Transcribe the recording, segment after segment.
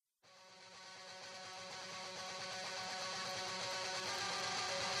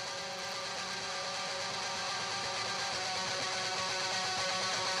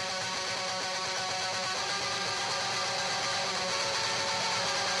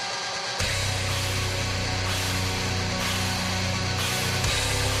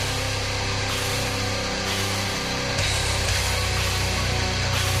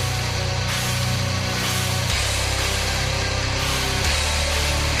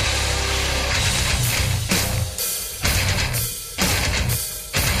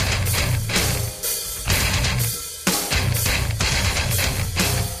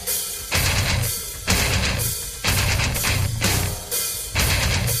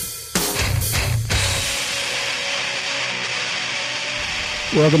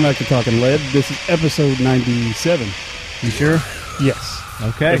Welcome back to Talking Lead. This is episode 97. You sure? Yes.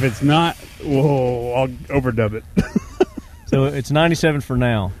 Okay. If it's not, I'll overdub it. So it's 97 for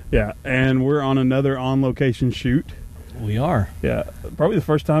now. Yeah, and we're on another on-location shoot. We are. Yeah, probably the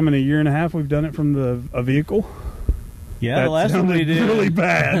first time in a year and a half we've done it from a vehicle. Yeah, That the last time we sounded did really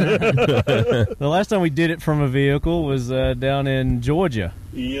bad. the last time we did it from a vehicle was down in Georgia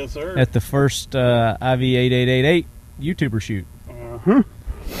Yes, sir. at the first IV8888 YouTuber shoot. Uh-huh.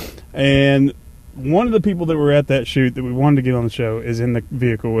 And one of the people that were at that shoot that we wanted to get on the show is in the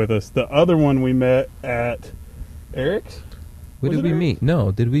vehicle with us. The other one we met at Eric's. Where Was did it we Eric? meet?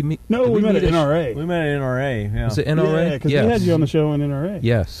 No, did we meet? No, did we met meet at NRA. We met at NRA. Yeah. Was it NRA? Yeah, because we had you on the show in NRA.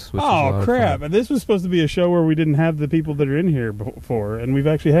 Yes. Which was a lot Oh, of crap. fun. This was supposed to be a show where we didn't have the people that are in here before, and we've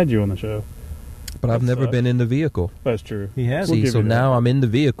actually had you on the show. But I've That never sucks. been in the vehicle. That's true. He has. We'll See, give so you that. now I'm in the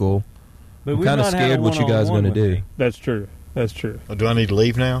vehicle. But I'm we've kinda not had a scared what you guys one-on-one gonna with do. me. That's true. That's true. Oh, do I need to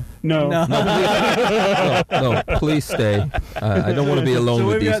leave now? No. No, please stay. I don't want to be alone So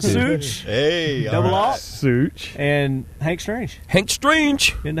with we've these got two. Such Hey, all Double right. op. Such. and Hank Strange Hank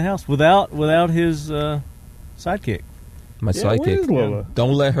Strange, in the house without his sidekick. my Yeah, where sidekick. is Lola?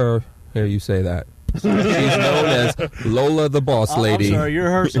 Don't let her hear you say that. She's known as Lola the Boss Lady. I'm sorry, you're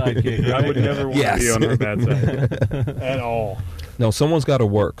her sidekick, I right? would never want Yes. to be on her bad side. At all. No, someone's got to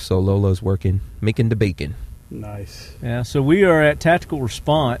work, so Lola's working, making the bacon. Nice. Yeah, so we are at Tactical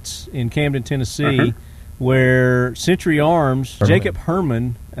Response in Camden, Tennessee, Uh-huh. where Century Arms, Herman. Jacob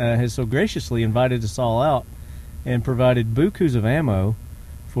Herman, has so graciously invited us all out and provided bukus of ammo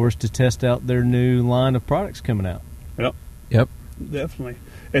for us to test out their new line of products coming out. Yep. Definitely.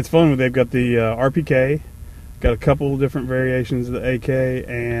 It's fun. They've got the RPK, got a couple of different variations of the AK,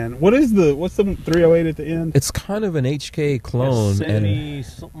 and what's the 308 at the end? It's kind of an HK clone, and 70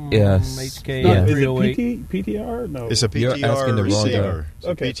 something Yes. HK Yeah. Is it 308. PTR? No. It's a You're asking PTR the wrong guy. receiver. It's a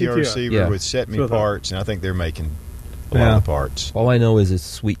Okay, PTR PTR. receiver Yeah. with set me So the- parts, and I think they're making a lot Yeah. of the parts. all I know is it's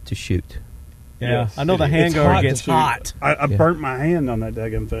sweet to shoot. Yeah, Yes, I know the it is. It's handguard hot to gets shoot. hot. I Yeah. burnt my hand on that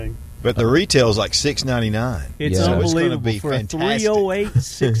daggum thing. But the retail's like $6.99. It's Yeah. So it's gonna unbelievable. be For fantastic. a 308,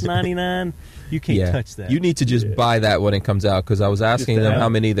 $6.99, you can't touch that. You need to just Yeah. buy that when it comes out, because I was asking them that. how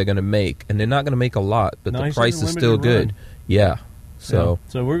many they're going to make, and they're not going to make a lot, but No, the he said price a is still limited good. run. Yeah. So,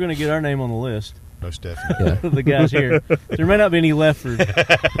 So we're going to get our name on the list. Most definitely. yeah. The guys here. There may not be any left for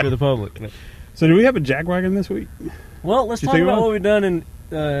the public. But- So do we have a jackwagon this week? well, let's You talk think about about it? what we've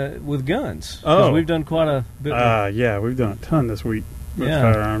done with guns. 'Cause Oh. we've done quite a bit Yeah, we've done a ton this week with Yeah.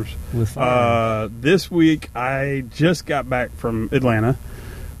 firearms. with firearms. This week, I just got back from Atlanta.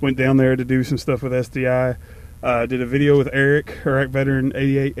 Went down there to do some stuff with SDI. Did a video with Eric Veteran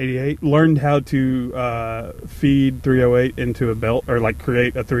 8888. Learned how to feed 308 into a belt, or like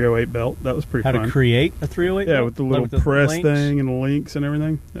create a 308 belt. That was pretty How fun. to create a 308? Yeah, belt? with the Like little with the press links? thing and the links and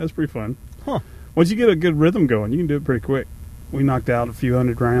everything. That was pretty fun. Huh. Once you get a good rhythm going, you can do it pretty quick. We knocked out a few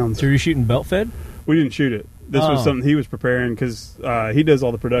hundred rounds. So you're shooting belt fed? We didn't shoot it. This was Oh. something he was preparing because he does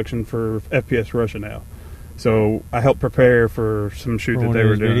all the production for FPS Russia now. So I helped prepare for some shoot For that one they of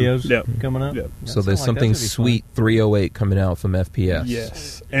were those doing. videos Yep. coming up? Yep. So there's something sweet 308 coming out from FPS.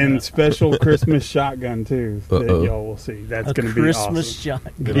 Yes. And special Christmas shotgun too that Uh-oh. y'all will see. That's A going to be Christmas awesome.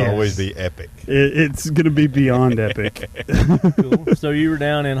 shot. Could Yes. always be epic. It's going to be beyond epic. Cool. So you were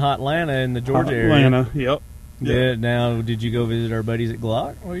down in Hotlanta in the Georgia area. Atlanta. Yep. Yeah. Now, did you go visit our buddies at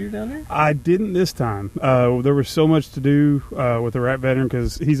Glock while you were down there? I didn't this time. There was so much to do with the Rat Veteran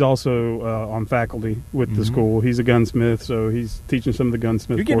because he's also on faculty with the school. He's a gunsmith, so he's teaching some of the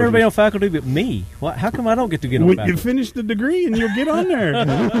gunsmith. You're getting everybody on faculty but me. What? How come I don't get to get on When faculty? you finish the degree and you'll get on there.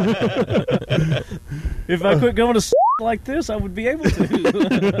 If I quit going to like this, I would be able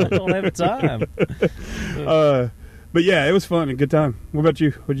to. I don't have time. But yeah, it was fun. A good time. What about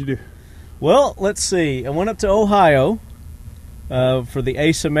you? What'd you do? Well, let's see. I went up to Ohio for the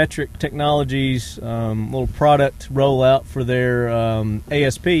Asymmetric Technologies little product rollout for their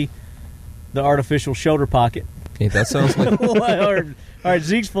ASP, the artificial shoulder pocket. Okay, that sounds like All right,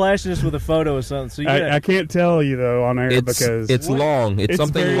 Zeke's flashing us with a photo or something. So you I can't tell you though on air because it's long. It's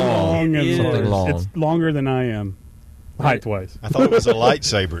something very long. It and is. Something long. It's longer than I am, height-wise. I thought it was a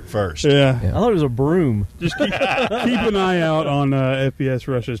lightsaber at first. Yeah. I thought it was a broom. Just keep an eye out on FPS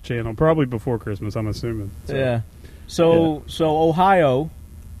Russia's channel, probably before Christmas, I'm assuming. So, Yeah. So Ohio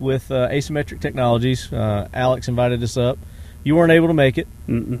with Asymmetric Technologies. Alex invited us up. You weren't able to make it,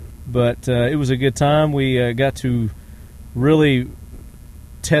 but it was a good time. We got to really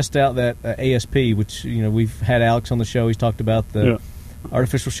test out that ASP, which we've had Alex on the show. He's talked about the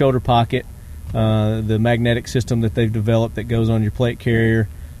artificial shoulder pocket, the magnetic system that they've developed that goes on your plate carrier.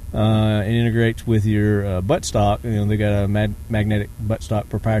 and integrates with your buttstock. They got a magnetic buttstock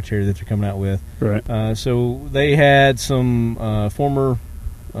proprietary that they're coming out with. Right. So they had some former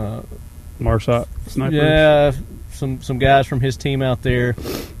MARSOC snipers. Yeah, some guys from his team out there.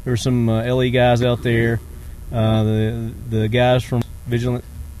 There were some LE guys out there. The guys from Vigilant.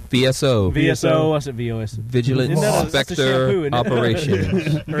 VSO. I said VOS. Vigilant that's a Inspector shampoo, isn't it?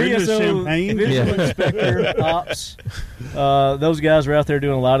 Operations. Champagne. Vigilant Inspector Ops. Those guys were out there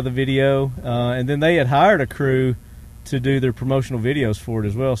doing a lot of the video. And then they had hired a crew to do their promotional videos for it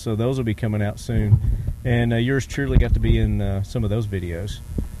as well. So those will be coming out soon. And yours truly got to be in some of those videos.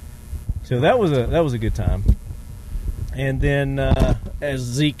 So that was a good time. And then as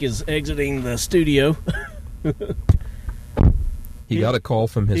Zeke is exiting the studio, he got a call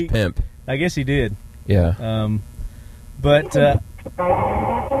from his pimp. I guess he did. Yeah. But I've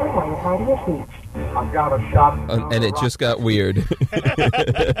got a shot. And it just got weird. we've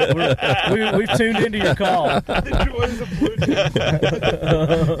tuned into your call. I'll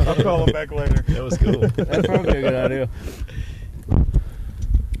call him back later. That was cool. That's probably a good idea.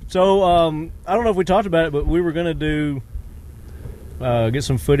 So, I don't know if we talked about it, but we were going to do get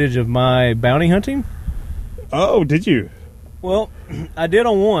some footage of my bounty hunting. Oh, did you? Well, I did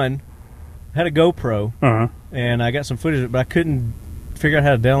on one. Had a GoPro, Uh-huh. and I got some footage, but I couldn't figure out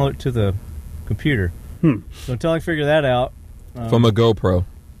how to download it to the computer. So until I figure that out, From a GoPro.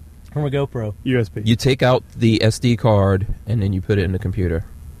 from a GoPro, USB. You take out the SD card and then you put it in the computer.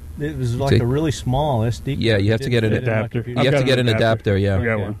 it was like a really small SD. Yeah, you have to get an Didn't fit in my adapter. computer. You I've have to got get an an adapter, yeah. I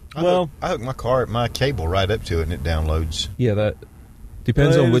got Okay. one. Well, I hook my cable right up to it and it downloads. Yeah, that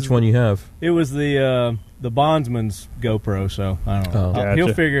depends Well, on which one you have. it was the bondsman's GoPro, so I don't know. Oh. Gotcha.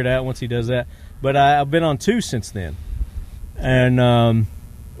 He'll figure it out once he does that. But I've been on two since then, and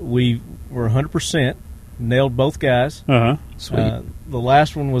we were 100%, nailed both guys. Uh-huh. Sweet. The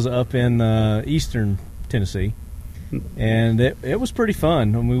last one was up in eastern Tennessee, and it was pretty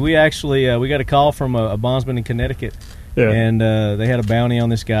fun. I mean, we actually we got a call from a bondsman in Connecticut, Yeah. and they had a bounty on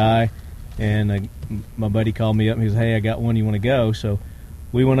this guy, and my buddy called me up and he said, "Hey, I got one. You want to go?" So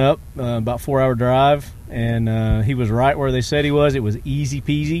we went up, about 4-hour drive, and he was right where they said he was. It was easy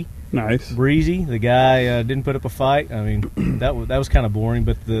peasy, Nice. breezy. The guy didn't put up a fight. I mean, that was kind of boring,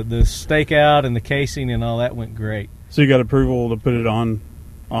 but the stakeout and the casing and all that went great. So you got approval to put it online?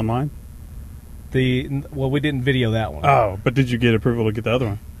 Well, we didn't video that one. Oh, but did you get approval to get the other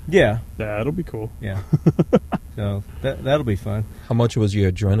one? Yeah, That'll be cool. yeah. So that'll be fun. How much was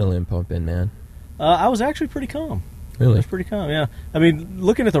your adrenaline pumping, man? I was actually pretty calm. I Really? was pretty calm. Yeah. I mean,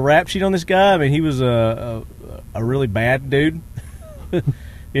 looking at the rap sheet on this guy, I mean, he was a really bad dude.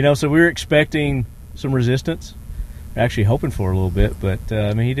 So we were expecting some resistance. Actually hoping for a little bit, but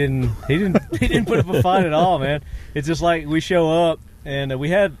I mean, he didn't put up a fight at all, man. It's just like we show up and we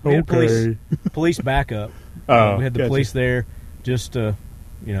had police backup. Oh, We had the gotcha. police there just to,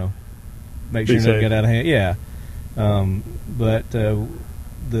 make Be sure nothing safe. got out of hand. Yeah. But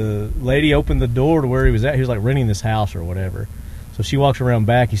the lady opened the door to where he was at. He was like renting this house or whatever. So she walks around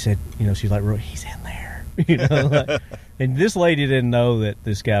back. He said, she's like, he's in there. And this lady didn't know that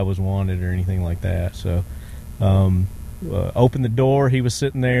this guy was wanted or anything like that. So opened the door. He was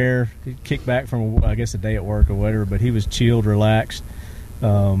sitting there. He kicked back from, I guess, a day at work or whatever, but he was chilled, relaxed.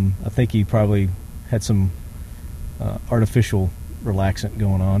 I think he probably had some artificial relaxant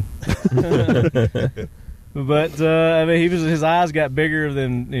going on. But I mean, his eyes got bigger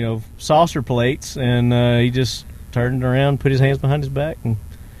than saucer plates, and he just turned around, put his hands behind his back, and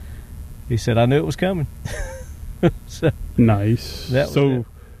he said, "I knew it was coming." So, Nice. That was So, it.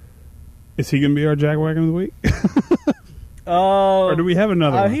 is he going to be our jackwagon of the week? Or do we have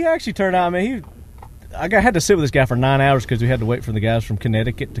another one? He actually turned out. I mean, I had to sit with this guy for 9 hours because we had to wait for the guys from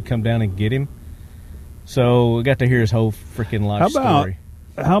Connecticut to come down and get him. So we got to hear his whole freaking life story.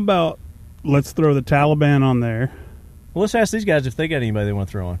 How about let's throw the Taliban on there? Well, let's ask these guys if they got anybody they want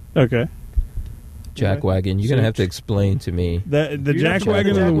to throw on. Okay. Jackwagon. You're going to have to explain to me. The You don't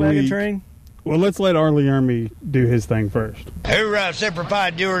jackwagon know of the Jackwagon week. train? Well, let's let Arlie Army do his thing first. Hoorah, Semper Fi,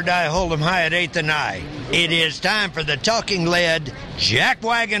 do or die, hold 'em high at 8th and I. It is time for the talking lead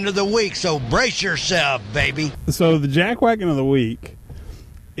jackwagon of the week, so brace yourself, baby. So the jackwagon of the week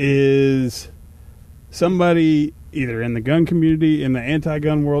is somebody either in the gun community, in the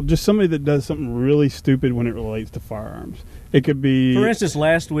anti-gun world, just somebody that does something really stupid when it relates to firearms. It could be... For instance,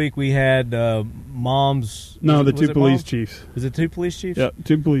 last week we had Mom's... No, the was two it police Mom? chiefs. Was it two police chiefs? Yep,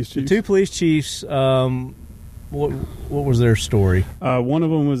 two police The chiefs. two police chiefs, what was their story? One of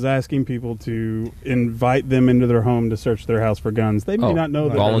them was asking people to invite them into their home to search their house for guns. They may not know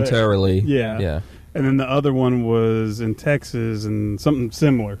that they're there. voluntarily. Yeah. Yeah. and then the other one was in Texas and something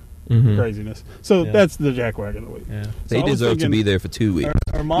similar. Mhm. Craziness. So Yeah. that's the Jackwagon of the week. Yeah. They So I was deserve to thinking- be there for 2 weeks.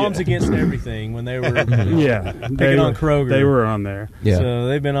 Our mom's Yeah. against everything when they were Yeah, picking on Kroger. They were on there. Yeah. So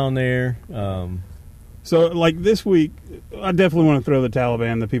they've been on there. So, like this week, I definitely want to throw the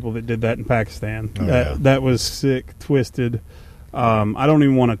Taliban, the people that did that in Pakistan. Oh, yeah. That was sick, twisted. I don't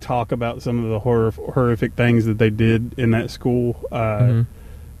even want to talk about some of the horrific things that they did in that school, Mhm.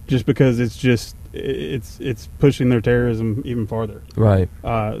 just because it's pushing their terrorism even farther. Right.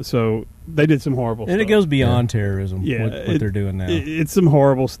 So they did some horrible and stuff. it goes beyond terrorism, Yeah, what they're doing now. It's some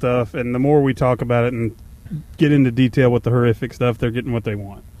horrible stuff, and the more we talk about it and get into detail with the horrific stuff, they're getting what they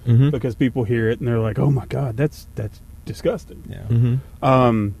want. Mhm. Because people hear it and they're like, "Oh my God, that's disgusting." yeah.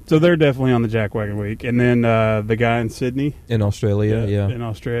 Mhm. So they're definitely on the Jackwagon week, and then the guy in Sydney, In Australia, yeah. in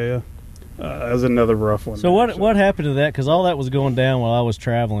Australia, that was another rough one. So there. what happened to that? Because all that was going down while I was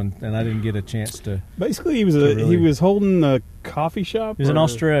traveling, and I didn't get a chance to. Basically, he was really- he was holding a coffee shop. He was in or-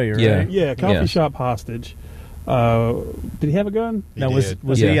 Australia, right? Yeah. Yeah, coffee Yeah. shop hostage. Did he have a gun? He Now did.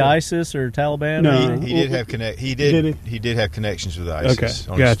 was he Yeah. ISIS or Taliban? No. He did have he Did did have connections with ISIS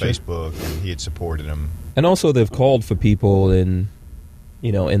Okay, on gotcha. his Facebook, and he had supported them. And also, they've called for people in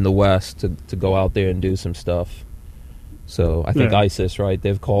the West to go out there and do some stuff. So I think Yeah. ISIS, right?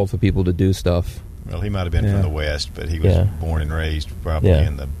 They've called for people to do stuff. Well, he might have been Yeah. from the West, but he was Yeah. born and raised probably Yeah.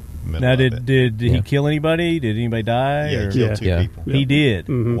 in the middle Now of did it. he Yeah. kill anybody? Did anybody die? Yeah, or? he killed Yeah. two Yeah. people. He did.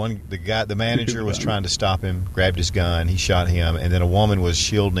 Mhm. The manager was trying to stop him, grabbed his gun, he shot him, and then a woman was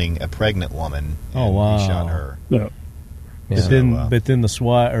shielding a pregnant woman. Oh, and wow. He shot her. No. Yeah. But So, then the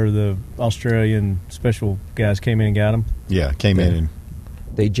SWAT or the Australian special guys came in and got him. yeah, came in and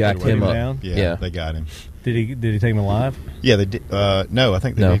They jacked Put him him up. down? Yeah. they got him. Did he take him alive? Yeah, they did. No, I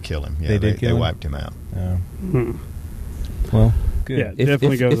think they No. did kill him. Yeah, They did kill they him? wiped him out. Hmm. Well, good. Yeah. If,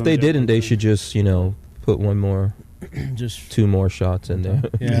 Definitely goes if on they the didn't, they Jackwagon. should just put Just 2 more shots in there,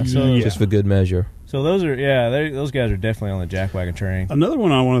 yeah. So Yeah. just for good measure. so those are those guys are definitely on the jackwagon train. Another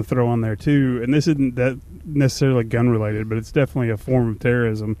one I want to throw on there too, and this isn't that necessarily gun related, but it's definitely a form of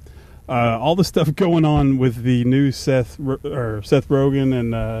terrorism. All the stuff going on with the new Seth Rogen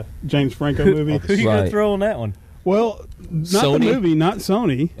and James Franco movie. Who you gonna Right. throw on that one? Well, not Sony? the movie, not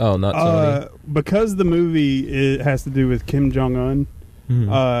Sony. Oh, not Sony. Because the movie it has to do with Kim Jong Un.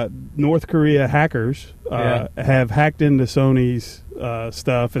 Mhm. North Korea hackers have hacked into Sony's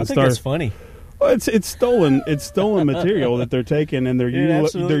stuff and I think started. that's funny. Well, it's stolen. It's stolen material that they're taking and It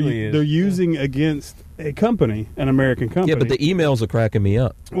absolutely is. they're using against a company, an American company. Yeah, but the emails are cracking me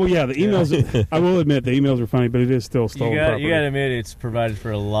up. well, yeah, the emails. I will admit the emails are funny, but it is still stolen property. You got to admit it's provided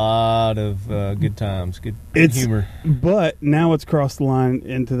for a lot of good times, good It's- humor. But now it's crossed the line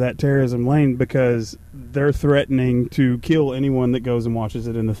into that terrorism lane because they're threatening to kill anyone that goes and watches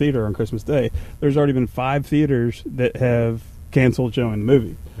it in the theater on Christmas Day. There's already been 5 theaters that have canceled showing the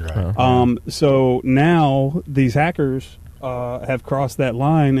movie. Right. So now these hackers have crossed that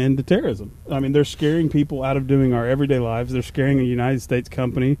line into terrorism. I mean, they're scaring people out of doing our everyday lives. They're scaring a United States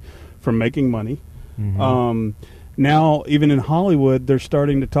company from making money. Now, even in Hollywood, they're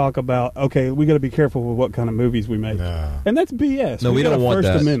starting to talk about, okay, we got to be careful with what kind of movies we make. No. And that's BS. No, we got don't a want First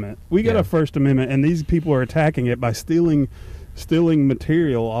that. Amendment. We got Yeah. a First Amendment, and these people are attacking it by stealing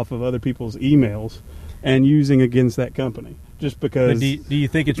material off of other people's emails and using against that company. Just But because do you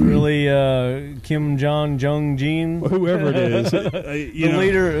think it's really Kim Jong Jin? whoever it is, The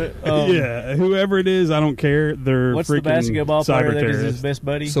leader. yeah, whoever it is, I don't care. They're What's the freaking basketball player cyber that is his terrorists. best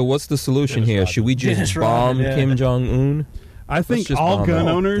buddy? So what's the solution Dennis here? Rodman. Should we just Dennis Rodman, bomb yeah. Kim Jong Un? I think just all bomb gun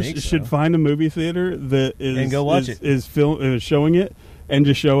it. owners think so. should find a movie theater that is And go watch it. is showing it, and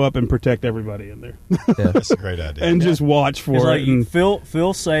just show up and protect everybody in there, Yeah. That's a great idea. and just watch for it's it. like and,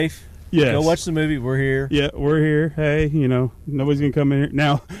 feel safe. yes. Go watch the movie. We're here. Yeah, we're here. Hey, nobody's gonna come in here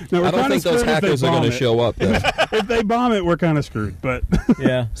now. We're I don't kinda think those screwed if they hackers are bomb going to it. show up, though. If they bomb it, we're kind of screwed. But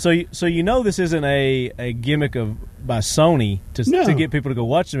Yeah. So this isn't a gimmick by Sony to No. get people to go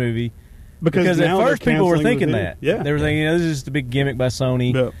watch the movie. because at now they're first people were canceling the thinking video. that. Yeah, They were thinking, this is just a big gimmick by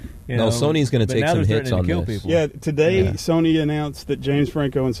Sony. Yeah. You No, know, Sony's gonna but take now some they're hits threatening on to kill this. people. Yeah, today Yeah. Sony announced that James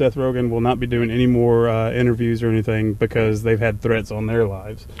Franco and Seth Rogen will not be doing any more interviews or anything because they've had threats on their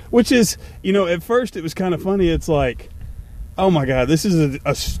lives. Which is, at first it was kind of funny. It's like, oh my God, this is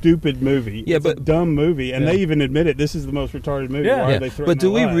a stupid movie. Yeah, It's a but- dumb movie, and Yeah. they even admit it. This is the most retarded movie. Yeah. Why Yeah. are they threatening But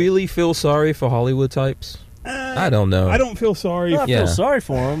do we their lives? really feel sorry for Hollywood types? I don't know. I don't feel sorry. Well, I Yeah. feel sorry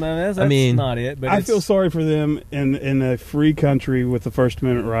for them. That's not it. But I it's- feel sorry for them in a free country with the First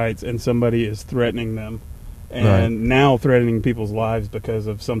Amendment rights, and somebody is threatening them and now threatening people's lives because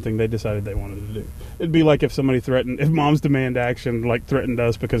of something they decided they wanted to do. It'd be like if somebody if Moms Demand Action threatened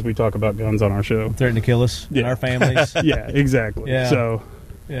us because we talk about guns on our show. Threatened to kill us and our families. Yeah, exactly. Yeah. So,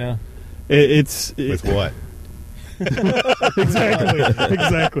 yeah. With what? Exactly.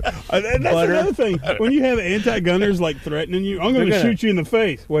 That's another thing. When you have anti-gunners threatening you, I'm going to shoot you in the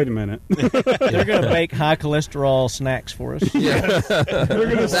face. Wait a minute. They're going to make high cholesterol snacks for us. Yeah.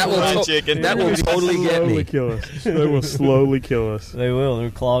 That will totally get me. Kill us. They will slowly kill us. They will. They'll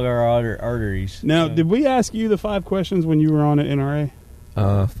clog our arteries. Now, did we ask you the 5 questions when you were on at NRA?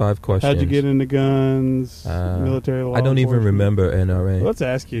 5 questions. How'd you get into guns, military law? I don't even remember NRA. Well, let's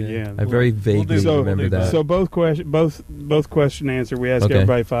ask you again. I very vaguely remember that. So both question answer. We ask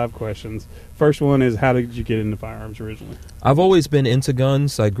everybody 5 questions. First one is, how did you get into firearms originally? I've always been into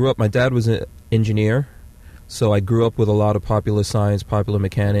guns. I grew up. My dad was an engineer, so I grew up with a lot of popular science, popular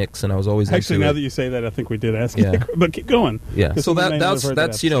mechanics, and I was always actually. Into now it. That you say that, I think we did ask you. But keep going. Yeah. So that's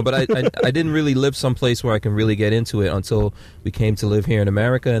but I didn't really live someplace where I can really get into it until we came to live here in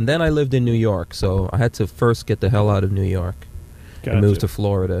America, and then I lived in New York. So I had to first get the hell out of New York and move to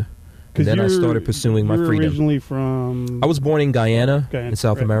Florida. And then I started pursuing my freedom. Originally from? I was born in Guyana in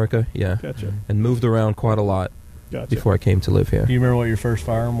South America. Yeah. Gotcha. And moved around quite a lot before I came to live here. Do you remember what your first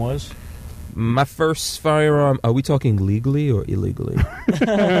firearm was? My first firearm, are we talking legally or illegally?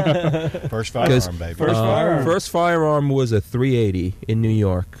 First firearm, baby. First firearm was a .380 in New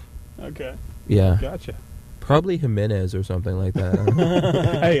York. Okay. Yeah. Gotcha. Probably Jimenez or something like that.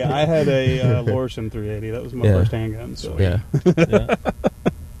 Hey, I had a Lorson .380. That was my first handgun. So. Yeah.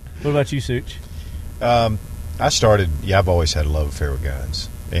 What about you, Such? I started, I've always had a love affair with guns.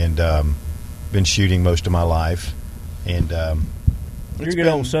 And been shooting most of my life. And you're a good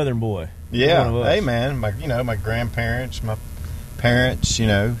old Southern boy. Yeah. Hey, man. My grandparents, my parents,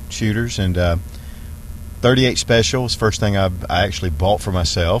 shooters. And 38 Special was the first thing I actually bought for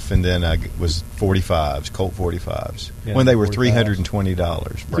myself. And then I was 45s, Colt 45s. Yeah, when they were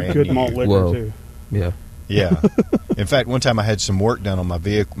 $320. Brand a good malt liquor, too. Yeah. Yeah. In fact, one time I had some work done on my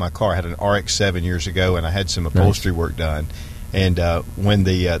vehicle, my car. I had an RX-7 years ago, and I had some upholstery work done. And when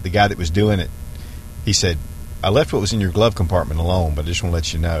the guy that was doing it, he said, I left what was in your glove compartment alone, but I just want to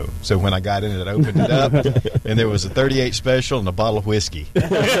let you know. So when I got in it, I opened it up, and there was a 38 Special and a bottle of whiskey. You were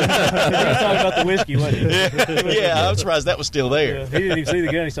talking about the whiskey, wasn't you? Yeah, I'm surprised that was still there. Yeah, he didn't even see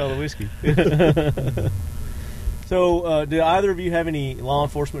the gun, he saw the whiskey. So, do either of you have any law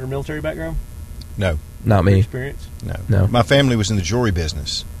enforcement or military background? No. Not me. Experience? No. My family was in the jewelry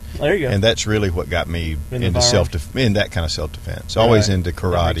business. There you go. And that's really what got me into that kind of self-defense. Always into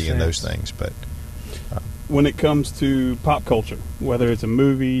karate and those things, but... When it comes to pop culture, whether it's a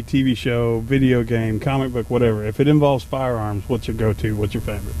movie, TV show, video game, comic book, whatever, if it involves firearms, what's your go-to? What's your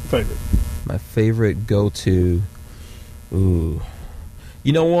favorite? My favorite go-to... Ooh.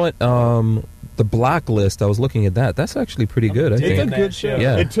 You know what? The Blacklist, I was looking at that. That's actually pretty good, I think. It's a good show.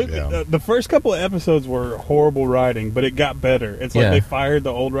 Yeah. It took the first couple of episodes were horrible writing, but it got better. It's like they fired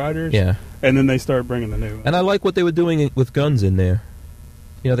the old writers, and then they started bringing the new ones. And I like what they were doing with guns in there.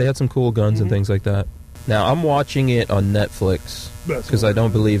 They had some cool guns and things like that. Now, I'm watching it on Netflix because I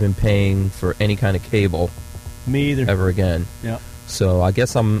don't believe in paying for any kind of cable. Me either. Ever again. Yeah. So I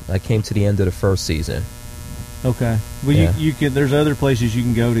guess I came to the end of the first season. Okay. Well, you can. There's other places you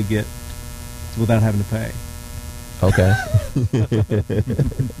can go to get without having to pay. Okay.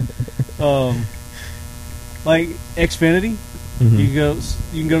 Like Xfinity, you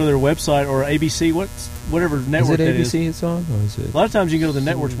can go to their website or ABC, whatever network that is. Is it ABC it's on, or is it? A lot of times you can go to the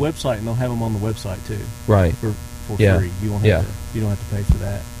network's website and they'll have them on the website too. Right. For free. You don't have to pay for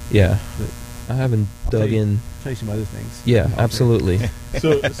that. Yeah. But I haven't dug in. Tell you some other things. Yeah, absolutely.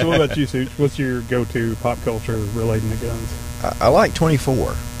 So what about you, Such? What's your go-to pop culture relating to guns? I like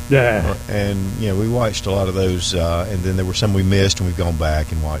 24. Yeah. And, we watched a lot of those, and then there were some we missed, and we've gone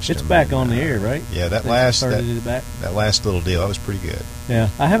back and watched them. It's back on the air, right? Yeah, that last little deal, that was pretty good. Yeah.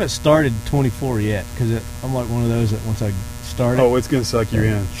 I haven't started 24 yet, because I'm like one of those that once I start it... Oh, it's going to suck you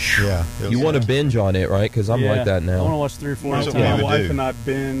in. Yeah. You want to binge on it, right? Because I'm like that now. I want to watch 3 or 4 times. My wife and I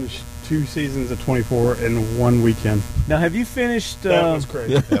binged 2 seasons of 24 in 1 weekend. Now, have you finished... that was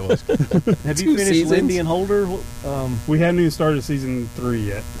crazy. That was have you finished seasons? Lindy and Holder? We haven't even started season 3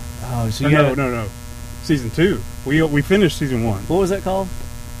 yet. Oh, so no. Season 2. We finished season 1. What was that called?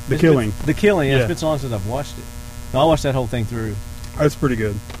 The Killing. The Killing. Yeah, it's been so long since I've watched it. No, I watched that whole thing through. That's pretty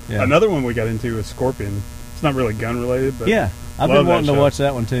good. Yeah. Another one we got into is Scorpion. It's not really gun related, but I've been wanting to watch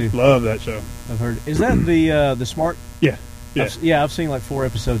that one too. Love that show. I've heard. Is that the Smart? Yeah. I've seen like 4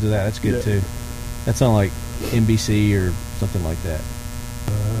 episodes of that. That's good too. That's on like NBC or something like that.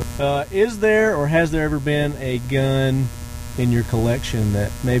 Is there or has there ever been a gun in your collection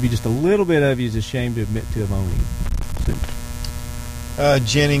that maybe just a little bit of you is ashamed to admit to owning?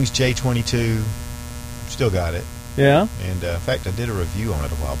 Jennings J22, still got it. Yeah. And in fact, I did a review on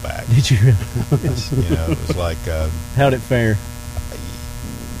it a while back. Did you really? It was like. How'd it fare?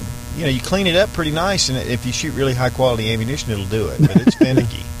 You clean it up pretty nice, and if you shoot really high quality ammunition, it'll do it. But it's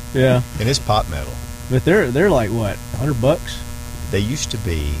finicky. Yeah. And it's pot metal. But they're like what, $100? They used to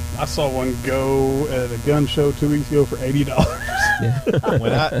be. I saw one go at a gun show 2 weeks ago for $80. Yeah.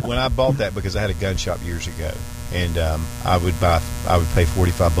 when I bought that because I had a gun shop years ago, and I would pay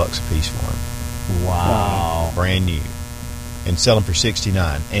 $45 a piece for them. Wow. Brand new, and sell them for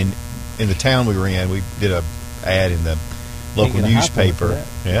 $69. And in the town we were in, we did a ad in the local newspaper.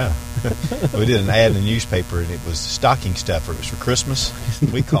 Yeah. We did an ad in the newspaper, and it was stocking stuffer. It was for Christmas.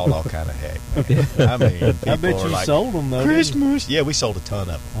 We called all kind of heck. I mean, people I bet you like, sold them, though. Christmas. Yeah, we sold a ton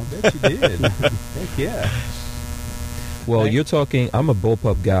of them. I bet you did. Heck yeah. Well, you're talking. I'm a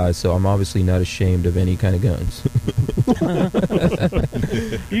bullpup guy, so I'm obviously not ashamed of any kind of guns.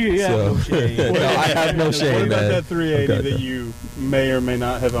 You have no shame. No, I have no shame, What about man. that 380 Okay. that you may or may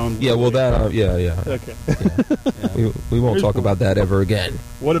not have owned? Yeah, well, that. Yeah. Okay. We won't Here's talk one. about that ever again.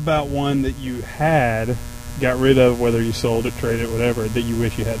 What about one that you had, got rid of, whether you sold it, traded it, whatever, that you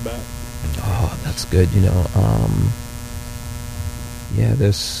wish you had back? Oh, that's good. Yeah,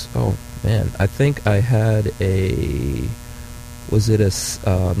 this. Oh man, I think I had a. Was it a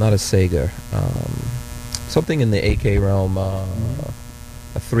not a Sega? Something in the AK realm.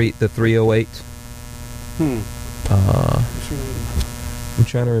 The 308. I'm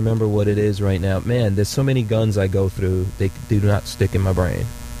trying to remember what it is right now. Man, there's so many guns I go through. They do not stick in my brain.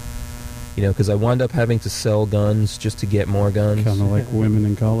 Because I wound up having to sell guns just to get more guns. Kind of like women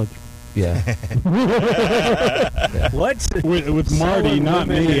in college. Yeah. What? With Marty, not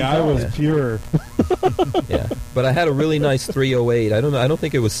me. I was pure. Yeah, but I had a really nice 308. I don't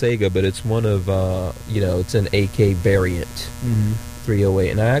think it was Sega, but it's one of it's an AK variant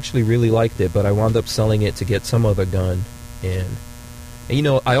 308, and I actually really liked it. But I wound up selling it to get some other gun, and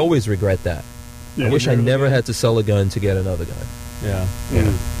I always regret that. Yeah, I wish I never had to sell a gun to get another gun. Yeah.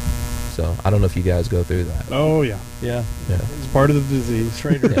 So I don't know if you guys go through that. Oh yeah. Yeah. It's part of the disease.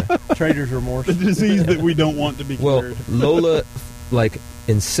 Trader's remorse. The disease that we don't want to be Well, cured. Lola,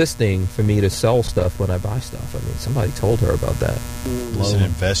 insisting for me to sell stuff when I buy stuff. I mean, somebody told her about that. It's an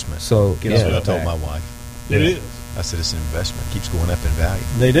investment. So That's what I told my wife. It is. I said it's an investment. It keeps going up in value.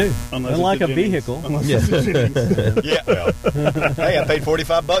 They do. Unless Unlike it's a Jennings. vehicle. Unless it's a Jennings. Yeah, well, hey, I paid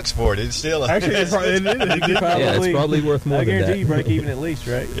 $45 for it. It's still Actually, it is. Yeah, it's probably worth more I than guarantee that. you break even at least,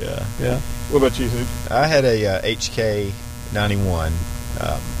 right? Yeah. Yeah. What about you, Sue? I had a HK 91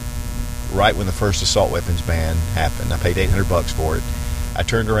 right when the first assault weapons ban happened. I paid $800 for it. I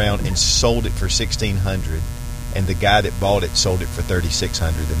turned around and sold it for $1,600, and the guy that bought it sold it for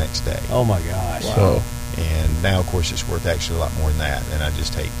 $3,600 the next day. Oh my gosh. Wow. And now, of course, it's worth actually a lot more than that, and I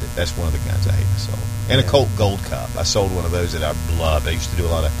just hate that. That's one of the guns I hate to sell. And a Colt Gold Cup. I sold one of those that I loved. I used to do a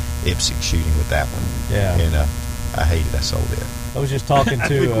lot of IPSC shooting with that one. Yeah. And I hated I sold it. I was just talking I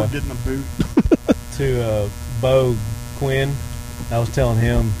think we're to getting a boot. Bo Quinn. I was telling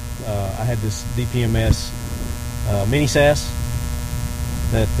him I had this DPMS mini SAS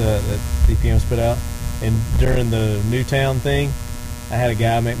that DPM's put out, and during the Newtown thing, I had a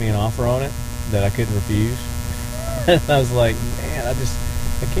guy make me an offer on it that I couldn't refuse. And I was like, man, I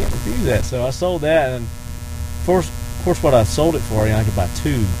can't refuse that. So I sold that, and of course, what I sold it for, I could buy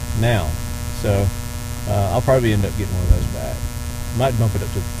two now. So I'll probably end up getting one of those back. Might bump it up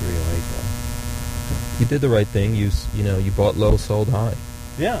to the 308 though. You did the right thing. You bought low, sold high.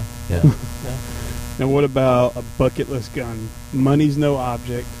 Yeah. Yeah. Now, what about a bucket list gun? Money's no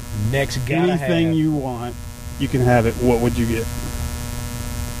object. Next gotta Anything have. you want, you can have it. What would you get?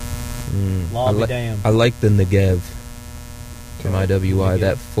 Law be damned. I like the Negev from IWI, Negev.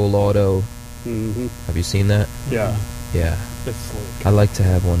 that full auto. Mm-hmm. Have you seen that? Yeah, Yeah. it's slick. I like to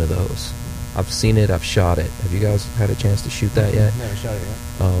have one of those. I've seen it. I've shot it. Have you guys had a chance to shoot that yet? Never shot it yet.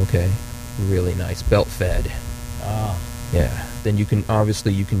 Oh, okay. Really nice. Belt fed. Ah. Yeah. Then you can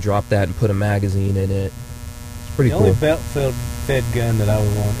drop that and put a magazine in it. It's pretty The cool. only belt-fed gun that I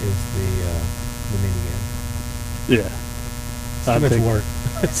would want is the minigun. Yeah. It's too much work.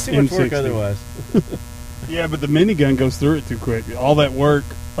 It's too much work M60. otherwise. Yeah, but the minigun goes through it too quick. All that work,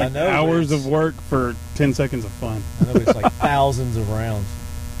 I like know, but hours it's- of work for 10 seconds of fun. I know, but it's like thousands of rounds.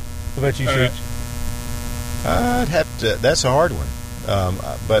 What about you, Shooch? I'd have to. That's a hard one.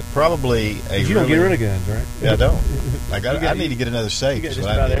 But probably a. You don't get rid of guns, right? Yeah, I don't. I You need to get another safe. got is just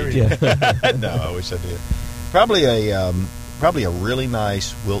what I about need. everything. Yeah. No, I wish I did. Probably a probably a really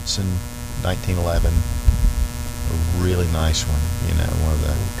nice Wilson 1911, a really nice one. One of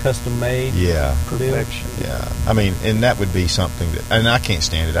the custom made. Yeah, perfection. Yeah, I mean, and that would be something that, and I can't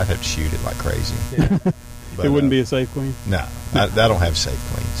stand it. I'd have to shoot it like crazy. Yeah. But, it wouldn't be a safe clean. No, I don't have safe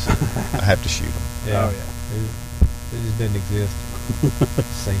cleans. I have to shoot them. Yeah. Oh yeah. It just didn't exist.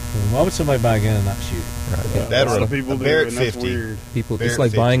 Safe clean. Why would somebody buy a gun and not shoot it? Right. That A lot of people do, Barrett and that's 50. weird. People, Barrett it's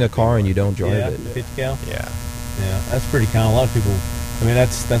like 50 buying a car and you don't drive Yeah, it. 50 cal. Yeah. Yeah, that's pretty common. A lot of people. I mean,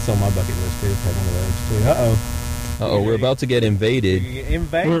 that's on my bucket list too. To have one of those too. Uh-oh, we're about to get invaded.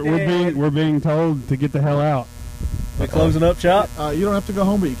 We're being told to get the hell out. We're closing up shop. You don't have to go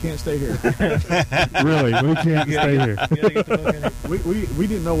home, but you can't stay here. Really, we can't stay here. We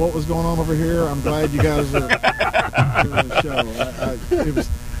didn't know what was going on over here. I'm glad you guys are doing the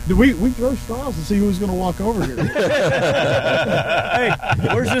show. We drove straws to see who was going to walk over here. Hey,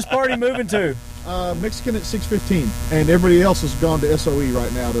 where's this party moving to? Mexican at 6:15, and everybody else has gone to SOE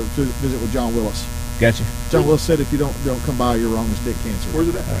right now to visit with John Willis. Gotcha. John Willis said if you don't come by, you're wrong as dick cancer. Where's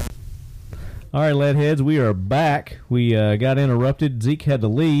it at? All right, Leadheads, we are back. We got interrupted. Zeke had to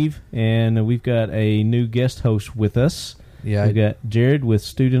leave, and we've got a new guest host with us. Yeah, we got Jared with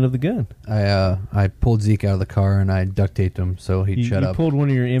Student of the Gun. I pulled Zeke out of the car and I duct taped him so he'd shut up. You pulled one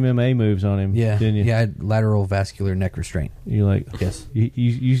of your MMA moves on him, didn't you? Yeah, I had lateral vascular neck restraint. You're like, yes.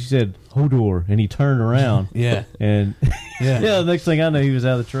 You said Hodor, and he turned around. Yeah, and the next thing I know, he was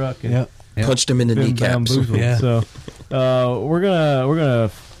out of the truck. And Yep. Punched him in the kneecaps. Yeah. So we're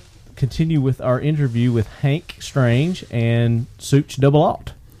gonna continue with our interview with Hank Strange and Such Double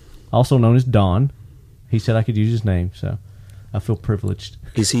Alt, also known as Don. He said I could use his name, so I feel privileged.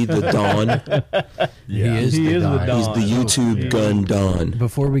 Is he the Don? Yeah. He is the Don. He's the YouTube gun Don.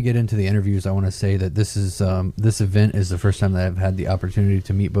 Before we get into the interviews, I want to say that this event is the first time that I've had the opportunity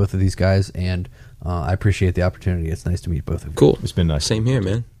to meet both of these guys, and I appreciate the opportunity. It's nice to meet both of you. Cool. It's been nice. Same here,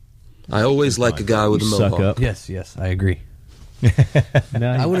 man. I always like a guy with a mohawk. Suck up. Yes, I agree.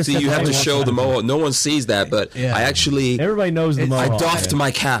 I would See, you have to show the mohawk. No one sees that, but I actually... Everybody knows the mohawk. I doffed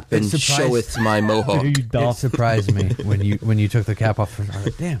my cap and showeth my mohawk. It surprised me when you took the cap off. I was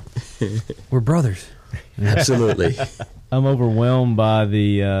like, damn, we're brothers. Absolutely. I'm overwhelmed by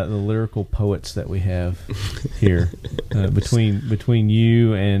the lyrical poets that we have here between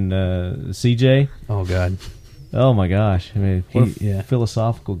you and CJ. Oh God. Oh my gosh! I mean, what a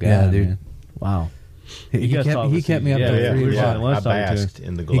philosophical guy, dude. Man. Wow. He kept me up till 3 o'clock. I basked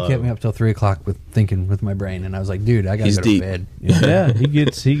in the glow. He kept me up till 3 o'clock with my brain, and I was like, dude, I gotta go to bed. Yeah, he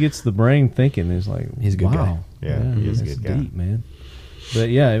gets the brain thinking. He's like, he's a good guy. Yeah, he is a good guy. Deep, man. But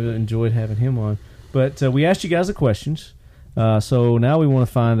yeah, I enjoyed having him on. But we asked you guys the questions, so now we want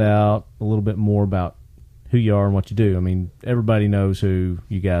to find out a little bit more about who you are and what you do. I mean, everybody knows who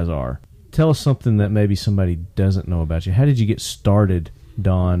you guys are. Tell us something that maybe somebody doesn't know about you. How did you get started,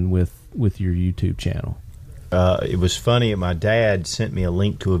 Don, with your YouTube channel? It was funny. My dad sent me a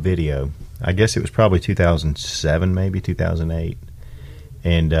link to a video. I guess it was probably 2007, maybe 2008.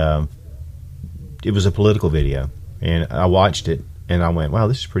 And it was a political video. And I watched it, and I went, wow,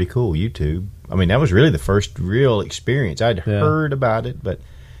 this is pretty cool, YouTube. I mean, that was really the first real experience. I'd heard about it, but...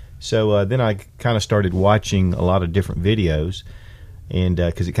 So then I kind of started watching a lot of different videos, and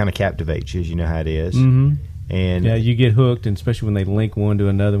because it kind of captivates you, as you know how it is. Mm-hmm. And you get hooked, and especially when they link one to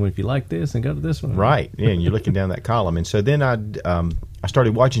another one. If you like this, then go to this one. Right, yeah, and you're looking down that column. And so then I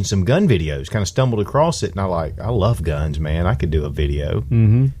started watching some gun videos, kind of stumbled across it, and I love guns, man. I could do a video.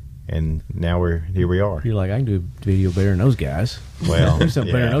 Mm-hmm. And now here we are. You're like, I can do a video better than those guys. Well, do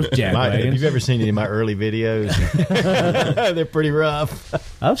something better than those jackwagons. Have you ever seen any of my early videos? They're pretty rough.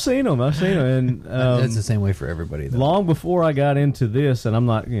 I've seen them, and that's the same way for everybody, though. Long before I got into this, and I'm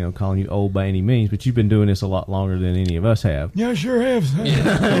not calling you old by any means, but you've been doing this a lot longer than any of us have. Yeah, I sure have.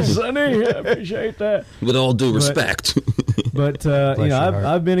 Sonny, I appreciate that. With all due respect. But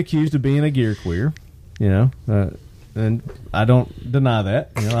I've been accused of being a gear queer, and I don't deny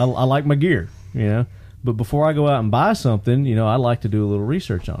that. I like my gear, But before I go out and buy something, I like to do a little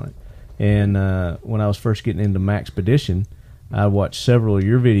research on it. And when I was first getting into Maxpedition, I watched several of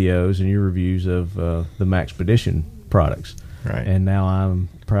your videos and your reviews of the Maxpedition products. Right. And now I'm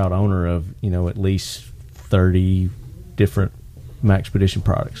a proud owner of, at least 30 different Maxpedition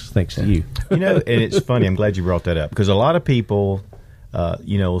products, thanks to you. And it's funny, I'm glad you brought that up, because a lot of people...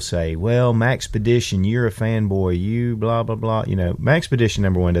 will say, well, Maxpedition, you're a fanboy, you blah, blah, blah. Maxpedition,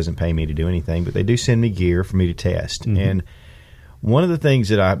 number one, doesn't pay me to do anything, but they do send me gear for me to test. Mm-hmm. And one of the things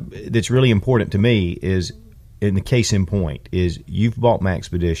that's really important to me is, in the case in point, is you've bought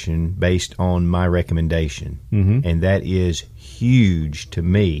Maxpedition based on my recommendation. Mm-hmm. And that is huge to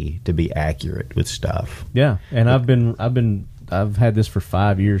me to be accurate with stuff. Yeah, and I've been I've had this for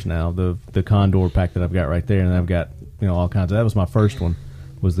 5 years now. The Condor pack that I've got right there, and I've got all kinds of. That was my first one,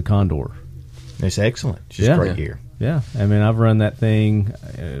 was the Condor. It's excellent. It's just great gear. Yeah, I mean, I've run that thing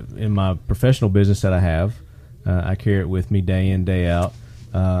in my professional business that I have. I carry it with me day in, day out.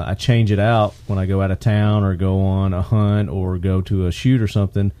 I change it out when I go out of town or go on a hunt or go to a shoot or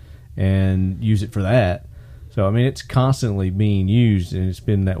something and use it for that. So, I mean, it's constantly being used, and it's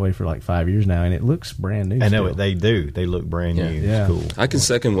been that way for like 5 years now, and it looks brand new. I know it. They do. They look brand new. Yeah. It's cool. I can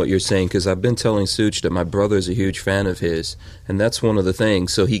second what you're saying, because I've been telling Such that my brother is a huge fan of his, and that's one of the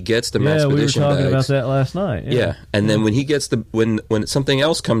things. So he gets the Maspedition bags. Yeah, we were talking about that last night. Yeah, and then when he gets when something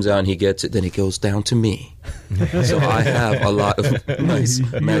else comes out and he gets it, then it goes down to me. So I have a lot of nice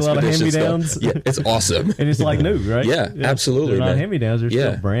Maspedition a lot of hand-me-downs? stuff. Yeah, it's awesome. And it's like new, right? Yeah, absolutely. They're not hand-me-downs. They're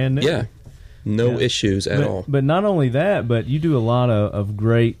still brand new. Yeah. No issues at all. But not only that, but you do a lot of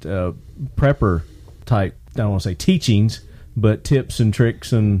great prepper type, I don't want to say teachings, but tips and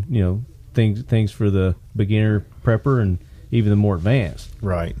tricks and things for the beginner prepper and even the more advanced.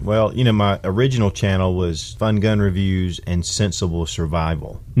 Right. Well, my original channel was Fun Gun Reviews and Sensible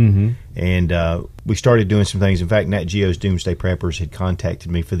Survival. Mm-hmm. And we started doing some things. In fact, Nat Geo's Doomsday Preppers had contacted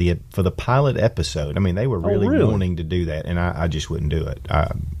me for the pilot episode. I mean, they were really wanting to do that, and I just wouldn't do it.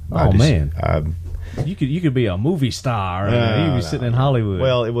 You could be a movie star. You'd be sitting in Hollywood.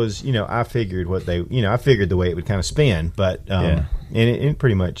 Well, it was, I figured I figured the way it would kind of spin, but and it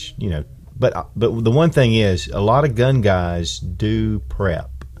pretty much, But the one thing is, a lot of gun guys do prep,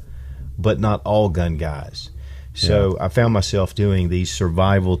 but not all gun guys. So I found myself doing these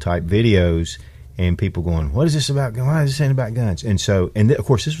survival type videos, and people going, "What is this about? Why is this saying about guns?" And so, of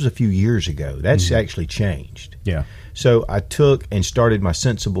course, this was a few years ago. That's actually changed. Yeah. So I took and started my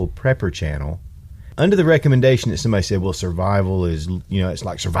Sensible Prepper channel under the recommendation that somebody said, "Well, survival is, it's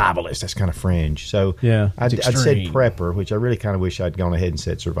like survivalist. That's kind of fringe." So I'd said prepper, which I really kind of wish I'd gone ahead and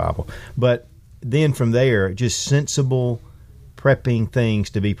said survival. But then from there, just sensible prepping things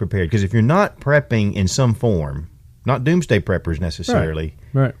to be prepared. Because if you're not prepping in some form, not doomsday preppers necessarily,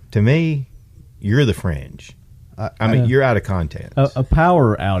 right. To me, you're the fringe. I mean, you're out of context. A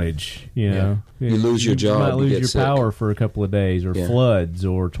power outage, you lose your job. You might lose your sick. Power for a couple of days, or floods,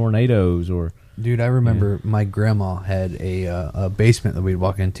 or tornadoes, or... Dude, I remember my grandma had a basement that we'd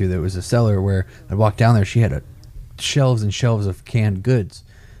walk into that was a cellar where I'd walk down there. She had shelves and shelves of canned goods.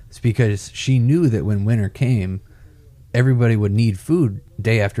 It's because she knew that when winter came, everybody would need food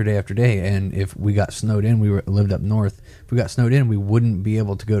day after day after day. And if we got snowed in, lived up north. If we got snowed in, we wouldn't be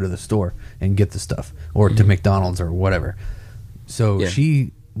able to go to the store and get the stuff, or to McDonald's or whatever. So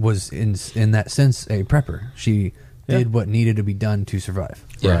she was, in that sense, a prepper. She did what needed to be done to survive.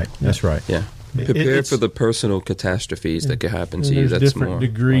 Yeah. Right. That's right. Yeah. Prepare for the personal catastrophes that could happen to you. That's different more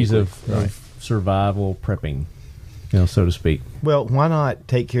degrees of survival prepping, so to speak. Well, why not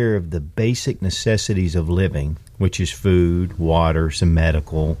take care of the basic necessities of living, which is food, water, some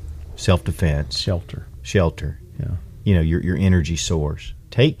medical, self-defense, shelter. Yeah. Your energy source.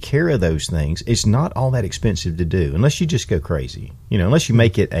 Take care of those things. It's not all that expensive to do, unless you just go crazy. Unless you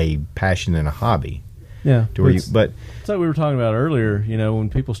make it a passion and a hobby. Yeah, it's like we were talking about earlier. When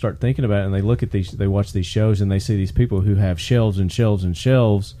people start thinking about it and they look at they watch these shows and they see these people who have shelves and shelves and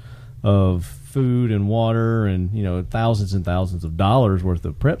shelves of food and water and thousands and thousands of dollars worth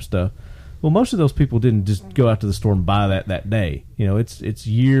of prep stuff. Well, most of those people didn't just go out to the store and buy that day. It's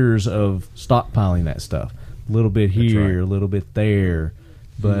years of stockpiling that stuff. A little bit here, a little bit there,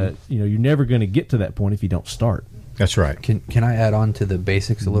 but you're never going to get to that point if you don't start. That's right. Can I add on to the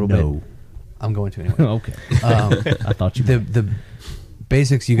basics a little bit? I'm going to anyway. Okay. I thought you would. The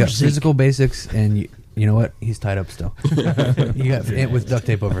basics, you got physical basics, and you know what? He's tied up still. You got with duct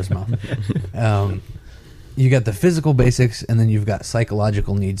tape over his mouth. You got the physical basics, and then you've got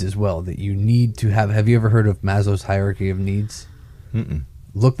psychological needs as well that you need to have. Have you ever heard of Maslow's hierarchy of needs? Mm-mm.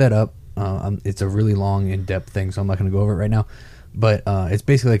 Look that up. It's a really long, in-depth thing, so I'm not going to go over it right now. But it's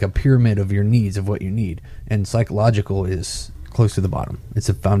basically like a pyramid of your needs, of what you need. And psychological is close to the bottom. It's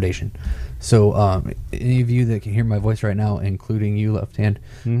a foundation. So any of you that can hear my voice right now, including you, left hand,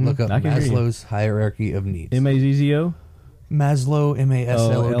 look up Maslow's hierarchy of needs. M-A-Z-Z-O? Maslow,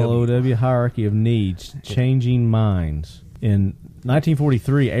 M-A-S-L-O-W. Hierarchy of needs, changing minds. In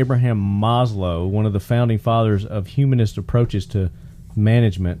 1943, Abraham Maslow, one of the founding fathers of humanist approaches to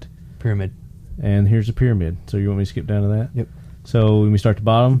management. Pyramid. And here's a pyramid. So you want me to skip down to that? Yep. So when we start at the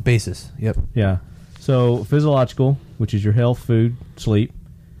bottom? Basis. Yep. Yeah. So physiological, which is your health, food, sleep.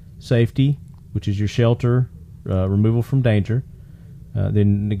 Safety, which is your shelter, removal from danger.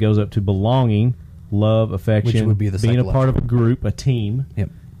 Then it goes up to belonging, love, affection, which would be the being a part of a group, a team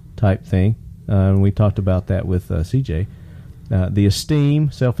type thing. And we talked about that with CJ. the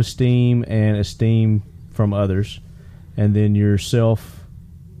esteem, self-esteem, and esteem from others, and then your self.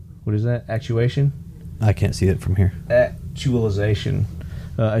 What is that? Actuation. I can't see it from here. Actualization,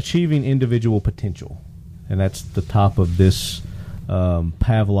 achieving individual potential, and that's the top of this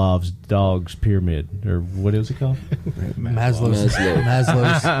Pavlov's dog's pyramid, or what is it called? Maslow's.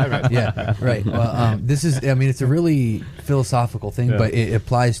 Yeah, right. Well, this is. I mean, it's a really philosophical thing, but it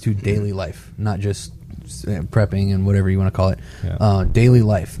applies to daily life, not just prepping and whatever you want to call it. Yeah. Daily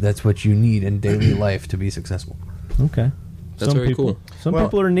life. That's what you need in daily life to be successful. Okay. That's very cool. Some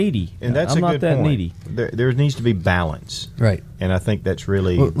people are needy, and that's I'm a not good that point. needy. There needs to be balance, right? And I think that's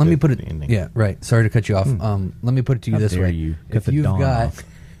really. Well, let me put it. Yeah, right. Sorry to cut you off. Let me put it to you this way: you if you've got,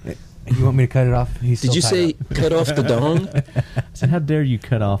 you want me to cut it off? Did you say cut off the dong? I said, how dare you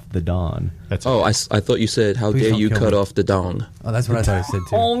cut off the Don? I thought you said, how dare you cut off the dong? Oh, that's what I thought I said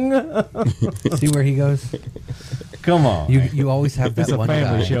too. See where he goes? Come on. You always have that one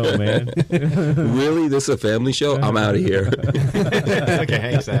guy. It's a family show, man. Really? This is a family show? I'm out of here. Okay,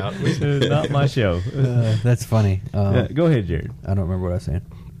 Hank's out. Not my show. That's funny. Go ahead, Jared. I don't remember what I was saying.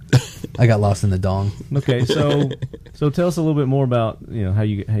 I got lost in the dong. Okay, so tell us a little bit more about how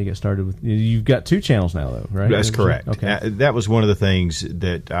you got started with. You've got 2 channels now, though, right? That's correct. Okay, that was one of the things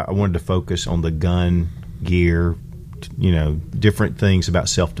that I wanted to focus on, the gun gear, different things about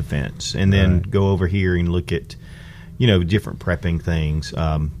self-defense, and then go over here and look at different prepping things.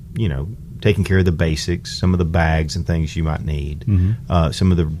 Taking care of the basics, some of the bags and things you might need,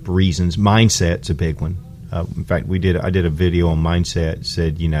 some of the reasons. Mindset's a big one. In fact, I did a video on mindset.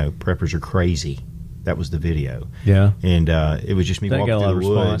 Said preppers are crazy. That was the video. Yeah, and it was just me walking through the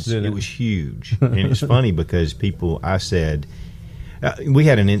woods. It was huge, and it's funny because I said we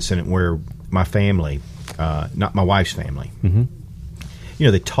had an incident where my family, not my wife's family,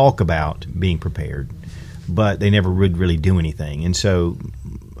 they talk about being prepared, but they never would really do anything. And so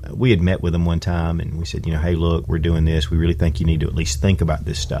we had met with them one time, and we said, hey, look, we're doing this. We really think you need to at least think about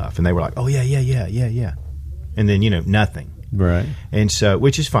this stuff. And they were like, oh, yeah. And then, nothing. Right. And so,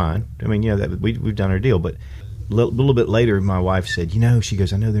 which is fine. I mean, we've done our deal. But a little bit later, my wife said, she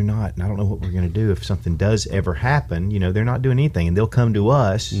goes, I know they're not, and I don't know what we're going to do if something does ever happen. They're not doing anything, and they'll come to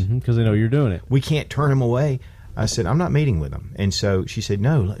us. Because they know you're doing it. We can't turn them away. I said, I'm not meeting with them. And so she said,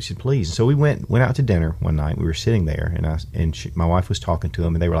 no. She said, please. And so we went out to dinner one night. We were sitting there, and my wife was talking to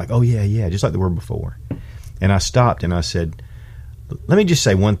them, and they were like, oh, yeah, just like they were before. And I stopped, and I said, let me just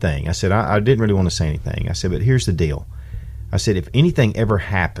say one thing. I said, I didn't really want to say anything. I said, but here's the deal. I said, if anything ever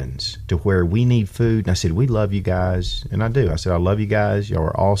happens to where we need food, and I said, we love you guys, and I do. I said, I love you guys. Y'all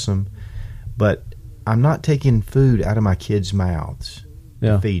are awesome. But I'm not taking food out of my kids' mouths.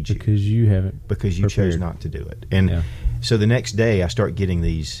 Feed you because you haven't you chose not to do it. And so the next day I start getting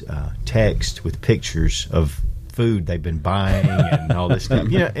these texts with pictures of food they've been buying and all this stuff.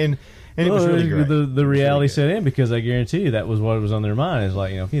 And it was really great. The reality set in, because I guarantee you that was what was on their mind. Is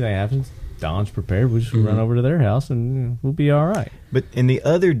like, if anything happens, Don's prepared. We'll just run over to their house and we'll be all right. But the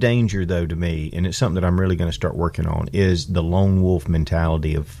other danger, though, to me, and it's something that I'm really going to start working on, is the lone wolf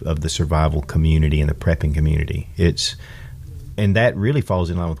mentality of the survival community and the prepping community. And that really falls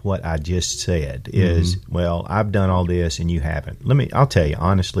in line with what I just said is, well, I've done all this and you haven't. I'll tell you,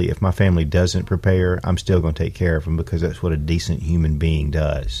 honestly, if my family doesn't prepare, I'm still going to take care of them because that's what a decent human being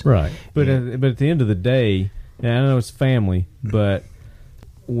does. Right. But at the end of the day, and I know it's family, but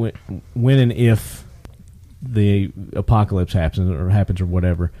when and if the apocalypse happens or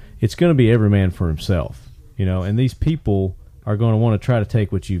whatever, it's going to be every man for himself, and these people are going to want to try to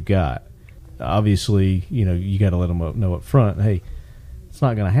take what you've got. Obviously, you got to let them know up front, hey, it's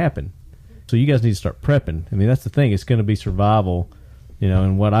not going to happen. So you guys need to start prepping. I mean, that's the thing. It's going to be survival,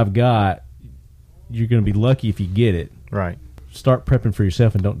 and what I've got, you're going to be lucky if you get it. Right. Start prepping for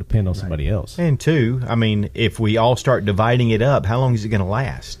yourself and don't depend on somebody else. And 2, I mean, if we all start dividing it up, how long is it going to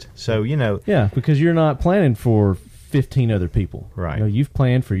last? So, Yeah, because you're not planning for 15 other people. Right. You've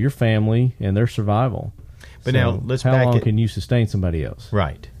planned for your family and their survival. But now, let's how long can you sustain somebody else?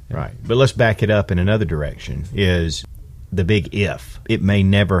 Right. Right. But let's back it up in another direction, is the big if. It may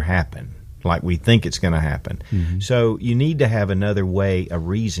never happen like we think it's going to happen. So you need to have another way, a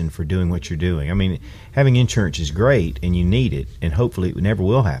reason for doing what you're doing. I mean, having insurance is great, and you need it, and hopefully it never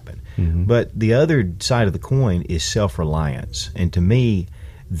will happen. But the other side of the coin is self-reliance. And to me,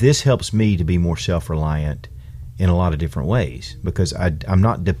 this helps me to be more self-reliant in a lot of different ways, because I'm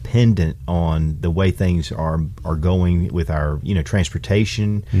not dependent on the way things are going with our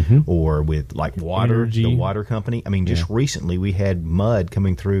transportation or with like water, energy. The water company. I mean, just recently we had mud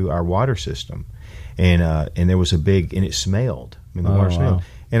coming through our water system, and there was and it smelled. I mean, the water smelled. Wow.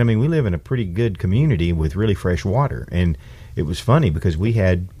 And I mean, we live in a pretty good community with really fresh water, and it was funny because we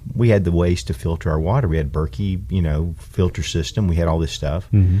had the ways to filter our water. We had Berkey, filter system. We had all this stuff,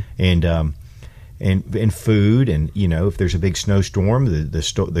 and food, and if there's a big snowstorm,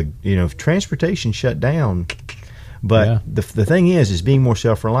 if transportation shut down. But the thing is being more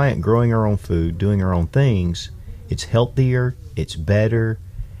self-reliant, growing our own food, doing our own things. It's healthier, it's better,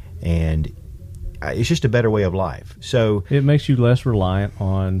 and it's just a better way of life. So it makes you less reliant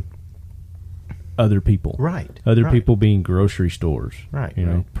on other people, right? Other people being grocery stores, right?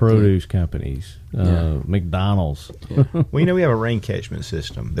 Produce companies, McDonald's. Yeah. Well, we have a rain catchment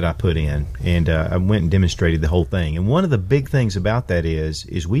system that I put in, and I went and demonstrated the whole thing. And one of the big things about that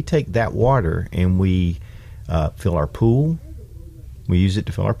is we take that water and we fill our pool. We use it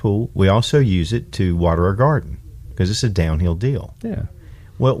to fill our pool. We also use it to water our garden because it's a downhill deal. Yeah.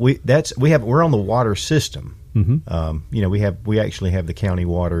 Well, we're on the water system. Mm-hmm. We actually have the county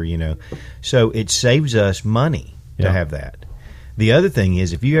water. So it saves us money to have that. The other thing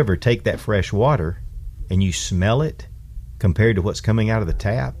is, if you ever take that fresh water and you smell it compared to what's coming out of the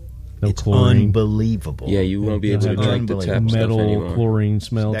tap, it's chlorine. Unbelievable. Yeah, you won't be able to drink the tap stuff anymore. Chlorine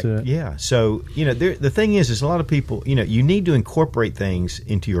smell to it. Yeah. So the thing is a lot of people. You need to incorporate things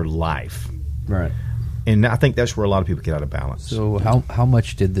into your life. Right. And I think that's where a lot of people get out of balance. So how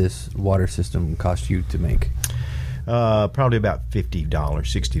much did this water system cost you to make? Probably about $50,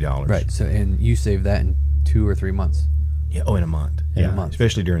 $60. Right. So and you saved that in 2 or 3 months. Yeah. Oh, in a month. In a month,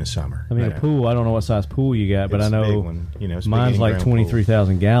 especially during the summer. I mean, a pool. I don't know what size pool you got, but I know a big one, mine's like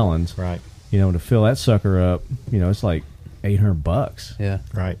 23,000 gallons. Right. To fill that sucker up, it's like $800. Yeah.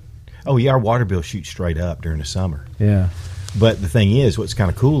 Right. Oh yeah, our water bill shoots straight up during the summer. Yeah. But the thing is, what's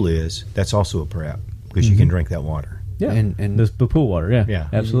kind of cool is that's also a prep because you can drink that water. Yeah. And the pool water. Yeah. Yeah.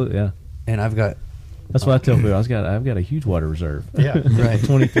 Absolutely. Yeah. And I've got. That's what I tell people. I've got a huge water reserve. Yeah. Right.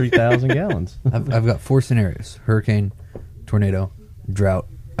 23,000 gallons. I've got 4 scenarios: hurricane, tornado, drought,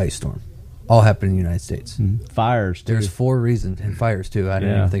 ice storm. All happen in the United States. Mm-hmm. Fires, too. There's 4 reasons, and fires, too. I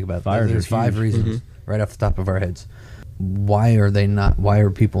didn't even think about fires. There's 5 reasons right off the top of our heads. Why are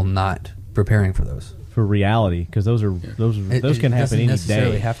people not preparing for those? For reality, because those can happen any day. It doesn't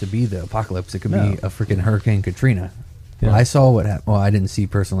necessarily have to be the apocalypse. It could be a freaking Hurricane Katrina. Yeah. I saw what happened. Well, I didn't see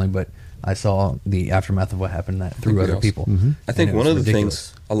personally, but I saw the aftermath of what happened through other people. Mm-hmm. I think one of the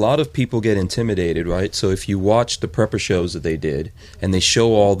things, a lot of people get intimidated, right? So if you watch the prepper shows that they did, and they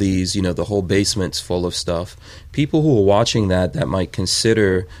show all these, the whole basement's full of stuff, people who are watching that might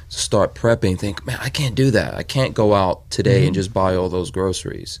consider start prepping think, man, I can't do that. I can't go out today and just buy all those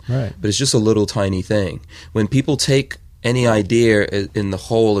groceries. Right. But it's just a little tiny thing. When people take any idea in the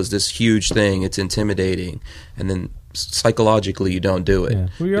whole as this huge thing, it's intimidating, and then psychologically you don't do it. Yeah.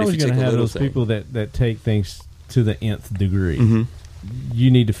 Well, you're always going to have those people that take things to the nth degree. Mm-hmm.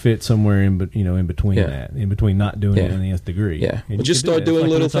 You need to fit somewhere in between that, in between not doing it in the nth degree. Yeah, and just start doing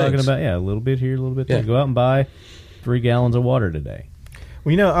little things. Talking about a little bit here, a little bit there. Go out and buy 3 gallons of water today.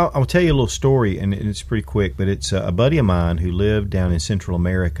 Well, I'll tell you a little story, and it's pretty quick, but it's a buddy of mine who lived down in Central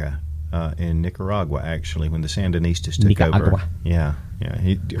America, in Nicaragua, actually, when the Sandinistas took over. Yeah.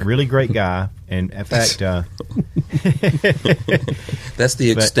 He really great guy, and in fact, that's the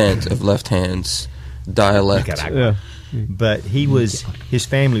extent of Left Hand's dialect. Yeah. But his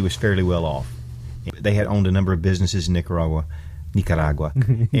family was fairly well off. They had owned a number of businesses in Nicaragua,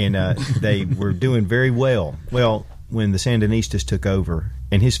 and they were doing very well. Well, when the Sandinistas took over,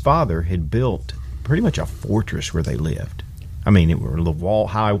 and his father had built pretty much a fortress where they lived. I mean, it were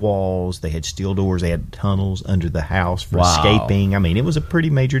high walls. They had steel doors. They had tunnels under the house for escaping. I mean, it was a pretty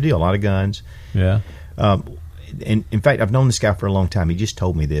major deal. A lot of guns. Yeah. And in fact, I've known this guy for a long time. He just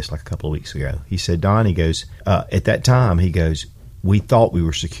told me this like a couple of weeks ago. He said, Don, he goes, at that time, he goes, we thought we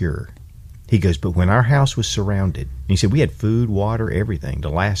were secure. He goes, but when our house was surrounded, and he said we had food, water, everything to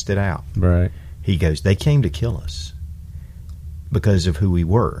last it out. Right. He goes, they came to kill us because of who we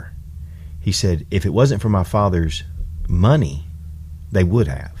were. He said, if it wasn't for my father's money, they would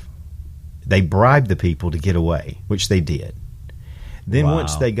have. They bribed the people to get away, which they did. Then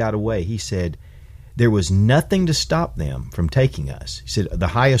once they got away, he said, there was nothing to stop them from taking us. He said, the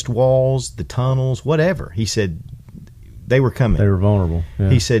highest walls, the tunnels, whatever. He said, they were coming. They were vulnerable. Yeah.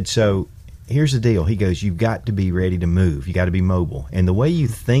 He said, so here's the deal. He goes, you've got to be ready to move. You got to be mobile. And the way you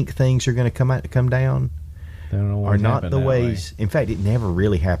think things are going to come down are not the ways. In fact, it never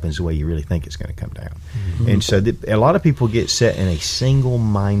really happens the way you really think it's going to come down. Mm-hmm. And so a lot of people get set in a single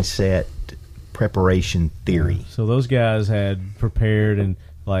mindset preparation theory. Yeah. So those guys had prepared and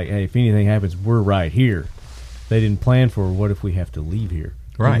like, hey, if anything happens, we're right here. They didn't plan for what if we have to leave here.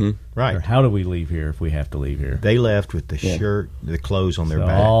 Right, right. Or how do we leave here if we have to leave here? They left with the shirt, the clothes on their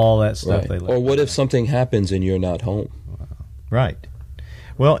back. All that stuff they left. Or what if something happens and you're not home? Right.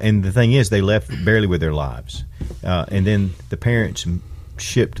 Well, and the thing is, they left barely with their lives. And then the parents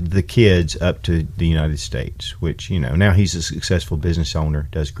shipped the kids up to the United States, which, now he's a successful business owner,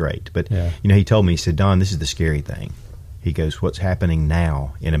 does great. But, he told me, he said, Don, this is the scary thing. He goes, what's happening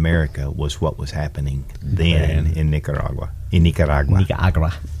now in America was what was happening then in Nicaragua.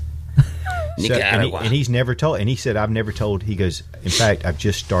 Nicaragua. So, and he's never told, and he said, I've never told, he goes, in fact, I've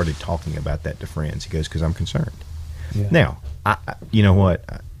just started talking about that to friends. He goes, because I'm concerned. Yeah. Now, you know what?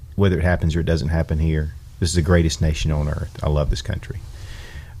 Whether it happens or it doesn't happen here, this is the greatest nation on earth. I love this country.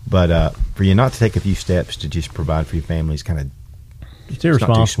 But for you not to take a few steps to just provide for your family is kind of... It's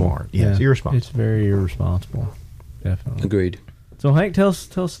irresponsible. Not too smart. Yeah, it's irresponsible. It's very irresponsible. Definitely. Agreed. So, Hank, tell us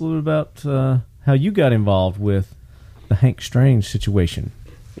a little about how you got involved with the Hank Strange situation.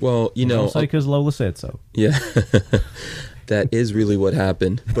 Well, Don't say because Lola said so. Yeah. That is really what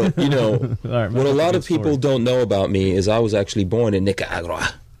happened. But, right, what a lot of people don't know about me is I was actually born in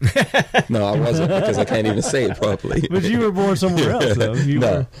Nicaragua. No, I wasn't, because I can't even say it properly. But you were born somewhere else,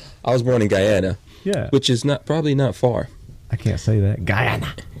 though. I was born in Guyana. Yeah. Which is probably not far. I can't say that.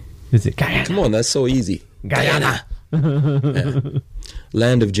 Guyana. Is it Guyana? Come on, that's so easy. Guyana. Yeah.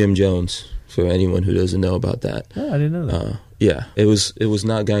 Land of Jim Jones, for anyone who doesn't know about that. Oh, I didn't know that. Yeah, it was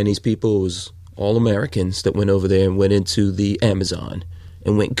not Guyanese people. It was all Americans that went over there and went into the Amazon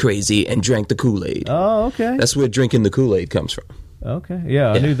and went crazy and drank the Kool-Aid. Oh, okay. That's where drinking the Kool-Aid comes from. Okay,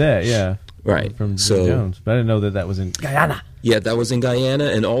 yeah, I knew that, yeah. Right. From Jim Jones, but I didn't know that was in Guyana. Yeah, that was in Guyana,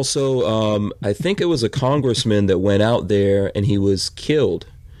 and also I think it was a congressman that went out there and he was killed.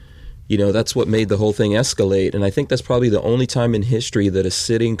 That's what made the whole thing escalate, and I think that's probably the only time in history that a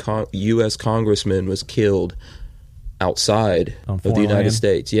sitting U.S. congressman was killed outside of the United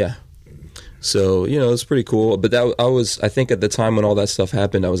States. Yeah. So, it's pretty cool. But I think at the time when all that stuff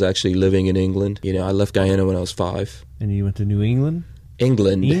happened, I was actually living in England. I left Guyana when I was 5. And you went to New England?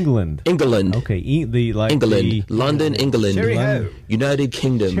 England. Okay, England. London, England. Cheerio. United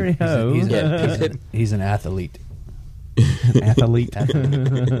Kingdom. Cheerio. He's an athlete. Athlete.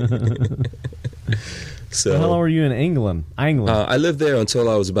 So, how long were you in England? I lived there until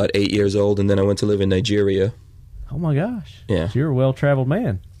I was about 8 years old, and then I went to live in Nigeria. Oh my gosh! Yeah, so you're a well-traveled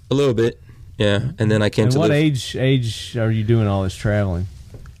man. A little bit, yeah. And then I came to. What age are you doing all this traveling?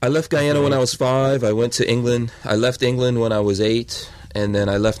 I left Guyana when I was 5. I went to England. I left England when I was 8, and then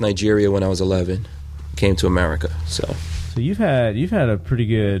I left Nigeria when I was 11. Came to America. So you've had a pretty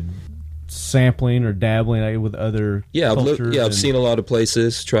good sampling or dabbling with other cultures. I've seen a lot of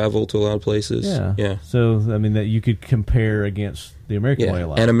places, traveled to a lot of places. Yeah. So that you could compare against the American way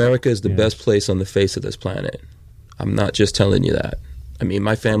of life. And America is the best place on the face of this planet. I'm not just telling you that. I mean,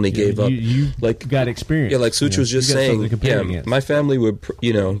 my family gave up. You got experience. Yeah, like Such was just saying. Yeah, my family were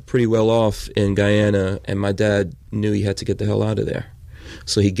pretty well off in Guyana, and my dad knew he had to get the hell out of there,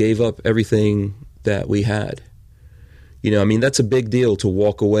 so he gave up everything that we had. That's a big deal to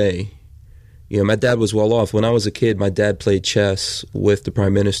walk away. My dad was well off. When I was a kid, my dad played chess with the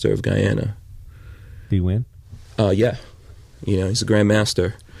Prime Minister of Guyana. Did he win? Yeah. He's a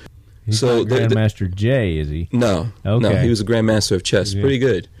grandmaster. He's not Grandmaster J, is he? No. Okay. No, he was a grandmaster of chess. Pretty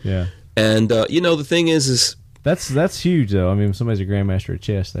good. Yeah. And, the thing is... That's huge, though. I mean, if somebody's a grandmaster of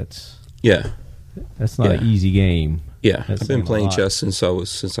chess, that's... Yeah. That's not an easy game. Yeah. I've been playing chess since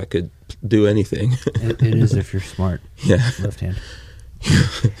I could do anything. It is if you're smart. Yeah. Left hand.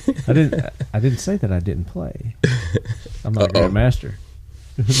 I didn't say that I didn't play. I'm not a grandmaster.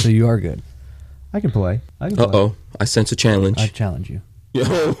 So you are good. I can play. Uh-oh. I sense a challenge. I challenge you. Yo,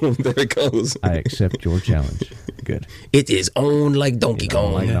 there it goes. I accept your challenge. Good. It is on like Donkey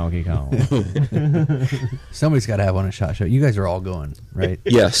Kong. Like Donkey Kong. Somebody's got to have one at SHOT Show. You guys are all going, right?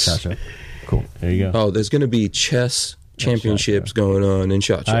 Yes. SHOT Show. Cool. There you go. Oh, there's going to be chess championships going on in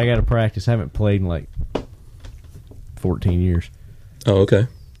SHOT Show. I got to practice. I haven't played in like 14 years. Oh, okay.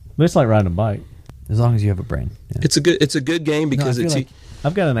 But it's like riding a bike. As long as you have a brain. Yeah. It's a good game because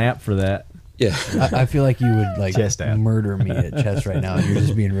I've got an app for that. Yeah. I feel like you would murder me at chess right now, and you're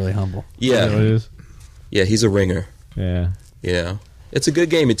just being really humble. Yeah. You know what it is? Yeah, he's a ringer. Yeah. Yeah. It's a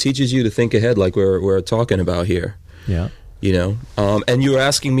good game. It teaches you to think ahead like we're talking about here. Yeah. And you were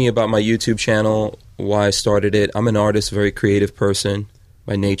asking me about my YouTube channel, why I started it. I'm an artist, very creative person.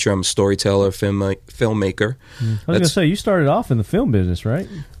 By nature, I'm a storyteller, filmmaker. I was going to say, you started off in the film business, right?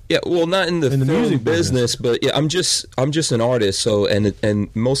 Yeah, well, not in the film music business, but yeah, I'm just an artist, so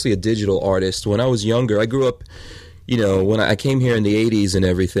and mostly a digital artist. When I was younger, I grew up, when I came here in the '80s and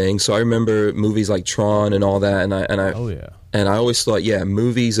everything. So I remember movies like Tron and all that, and I always thought,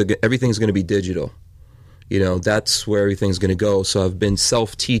 everything's going to be digital. That's where everything's going to go. So I've been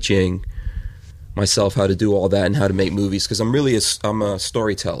self-teaching myself how to do all that and how to make movies, because I'm a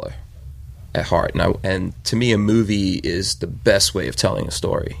storyteller at heart, and to me a movie is the best way of telling a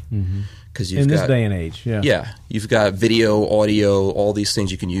story. Because in this day and age, you've got video, audio, all these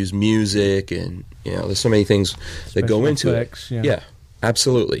things you can use, music, and there's so many things that go into effects, it. Yeah,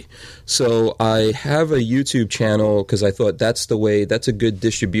 absolutely. So I have a YouTube channel because I thought that's a good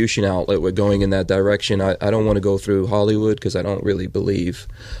distribution outlet. We're going in that direction. I don't want to go through Hollywood because I don't really believe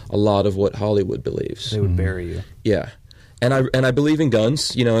a lot of what Hollywood believes. They would bury you. Yeah. And I believe in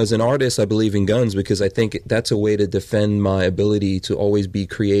guns. As an artist, I believe in guns because I think that's a way to defend my ability to always be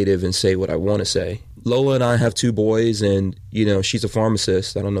creative and say what I want to say. Lola and I have 2 boys, and, she's a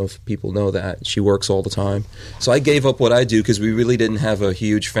pharmacist. I don't know if people know that. She works all the time. So I gave up what I do because we really didn't have a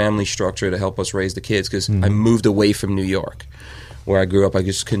huge family structure to help us raise the kids because I moved away from New York, where I grew up. I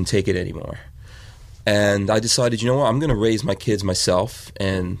just couldn't take it anymore. And I decided, I'm going to raise my kids myself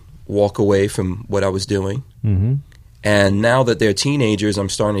and walk away from what I was doing. And now that they're teenagers, I'm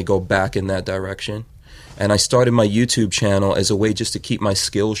starting to go back in that direction. And I started my YouTube channel as a way just to keep my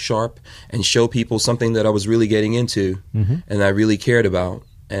skills sharp and show people something that I was really getting into and I really cared about.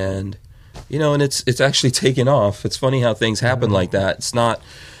 And, and it's actually taken off. It's funny how things happen like that. It's not,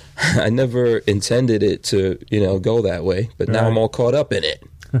 I never intended it to, go that way. But now I'm all caught up in it.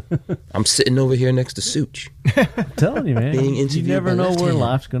 I'm sitting over here next to Such. I'm telling you, man. Being you never know where hand.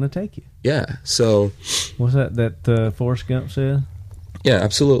 life's going to take you. Yeah, so... What's that Forrest Gump said? Yeah,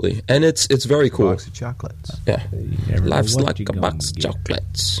 absolutely. And it's very cool. A box of chocolates. Yeah. Life's like a box of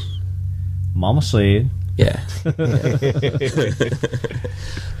chocolates. Mama said. Yeah.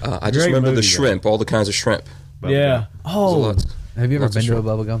 I just remember the shrimp, all the kinds of shrimp. Yeah. Oh. Have you ever been to a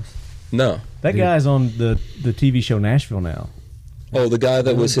Bubba Gumps? No. That guy's on the TV show Nashville now. Oh, the guy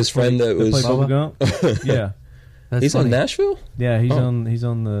that was his friend that was Bubba Gump? Yeah. He's on Nashville? Yeah, he's on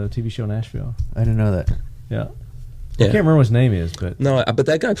the TV show Nashville. I didn't know that. Yeah. I can't remember what his name is, but no, but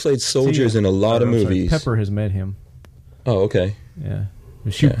that guy played soldiers in a lot of movies. Pepper has met him. Oh, okay. Yeah.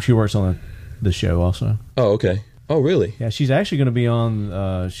 She works on the show also. Oh, okay. Oh, really? Yeah, she's actually going to be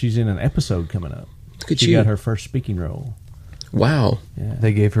on she's in an episode coming up. Look at she got her first speaking role. Wow. Yeah.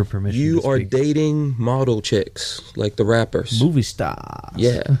 They gave her permission You to are speak. dating model chicks, like the rappers. Movie stars.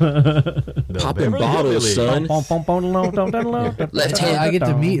 Yeah. Popping bottles, son. Left hand. I get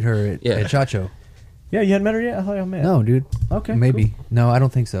to meet her at Chacho. Yeah, you hadn't met her yet? I thought you met. No, dude. Okay. Maybe. Cool. No, I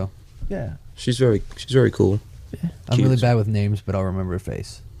don't think so. Yeah. She's very cool. Yeah. I'm really bad with names, but I'll remember her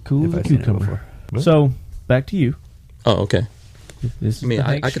face. Cool as a cucumber. So, back to you. Oh, okay. This is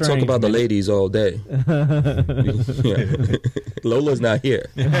I could talk about the ladies all day. Lola's not here.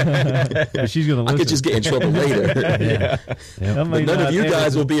 She's gonna listen. I could just get in trouble later. But none of you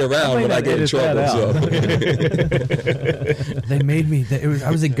guys will be around when I get in trouble. So. They made me. I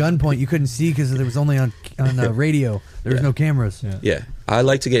was at gunpoint. You couldn't see because there was only on radio. There was no cameras. Yeah, I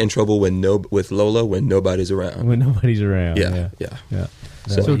like to get in trouble with Lola when nobody's around. When nobody's around. Yeah.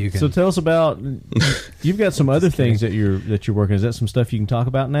 So tell us about. You've got some other things that you're working. Is that some stuff you can talk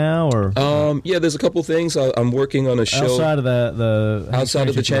about now, or? Yeah, there's a couple things. I'm working on a show outside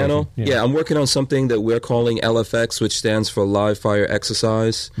of the channel. Yeah, I'm working on something that we're calling LFX, which stands for Live Fire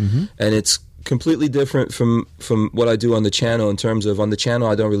Exercise, and it's completely different from what I do on the channel. In terms of on the channel,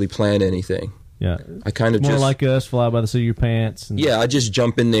 I don't really plan anything. Yeah, I kind of more just like us, fly by the seat of your pants. And I just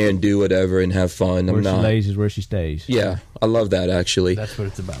jump in there and do whatever and have fun. Where she lays is where she stays. Yeah, I love that actually. That's what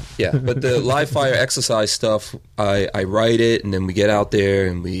it's about. Yeah, but the live fire exercise stuff, I write it and then we get out there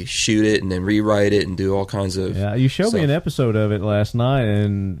and we shoot it and then rewrite it and do all kinds of. Yeah, you showed me an episode of it last night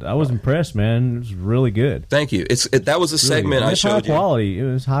and I was impressed, man. It was really good. Thank you. That was a segment I showed you. High quality. It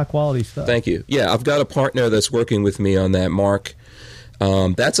was high quality stuff. Thank you. Yeah, I've got a partner that's working with me on that, Mark.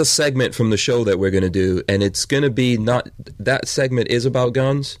 That's a segment from the show that we're going to do, and it's going to be not that segment is about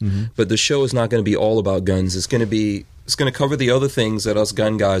guns, but the show is not going to be all about guns. It's going to cover the other things that us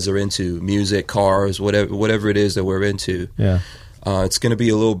gun guys are into: music, cars, whatever it is that we're into. Yeah, it's going to be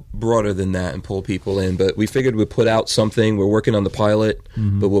a little broader than that and pull people in. But we figured we'd put out something. We're working on the pilot,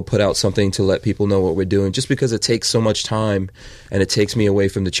 but we'll put out something to let people know what we're doing. Just because it takes so much time, and it takes me away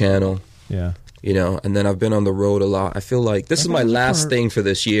from the channel. Yeah. And then I've been on the road a lot. I feel like this is my last thing for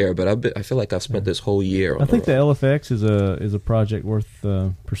this year, but I feel like I've spent this whole year on I think the LFX is a project worth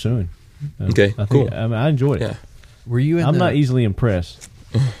pursuing. Okay, cool. I enjoyed it. Yeah. Were you? I'm not easily impressed.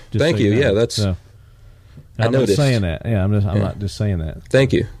 Thank you. Yeah, that's. So, I'm not saying that. Yeah, I'm not just saying that.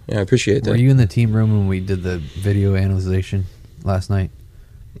 Thank you. Yeah, I appreciate that. Were you in the team room when we did the video analyzation last night?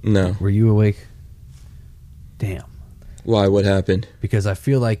 No. Were you awake? Damn. Why? What happened? Because I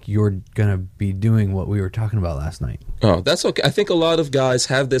feel like you're gonna be doing what we were talking about last night. Oh, that's okay. I think a lot of guys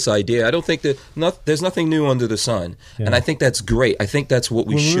have this idea. I don't think that there's nothing new under the sun, and I think that's great. I think that's what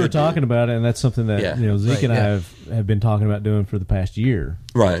we should. We were talking about it, and that's something that Zeke and I have been talking about doing for the past year.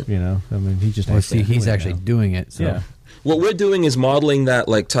 Right. I mean, he just he's actually doing it. So. Yeah. What we're doing is modeling that,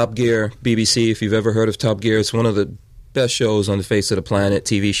 like Top Gear, BBC. If you've ever heard of Top Gear, it's one of the best shows on the face of the planet.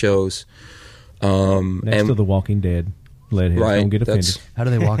 TV shows. Next to The Walking Dead. Right. Don't get offended. How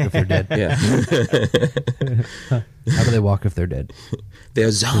do they walk if they're dead? Yeah. How do they walk if they're dead?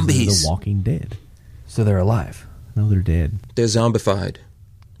 They're zombies. The Walking Dead. So they're alive. No, they're dead. They're zombified.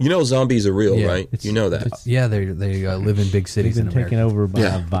 You know zombies are real, right? You know that. They live in big cities in America. Taken over by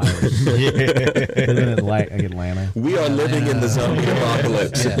a virus. Living in Atlanta. We are living in the zombie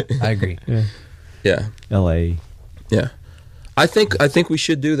apocalypse. Yeah, I agree. Yeah. L.A. Yeah. I think we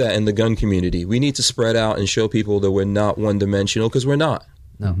should do that in the gun community. We need to spread out and show people that we're not one-dimensional, because we're not.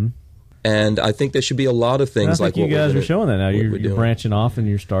 No. Mm-hmm. And I think there should be a lot of things like what you guys are showing that now. You're branching off and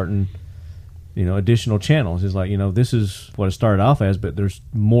you're starting, additional channels. It's like, this is what it started off as, but there's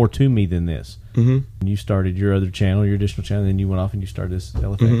more to me than this. Mm-hmm. And you started your other channel, your additional channel, and then you went off and you started this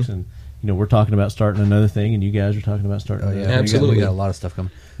LFX. And, we're talking about starting another thing, and you guys are talking about starting another thing. Absolutely. We got a lot of stuff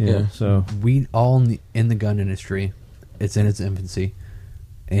coming. Yeah. So we all in the gun industry, it's in its infancy.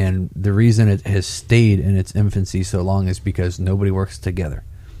 And the reason it has stayed in its infancy so long is because nobody works together.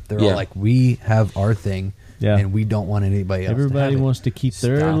 They're all like, we have our thing, and we don't want anybody else. Everybody wants to keep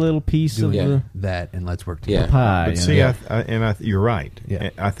their little piece of that, and let's work together. The pie. But see, you're right. Yeah.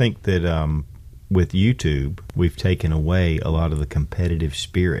 I think that with YouTube, we've taken away a lot of the competitive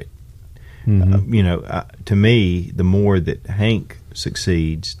spirit. To me, the more that Hank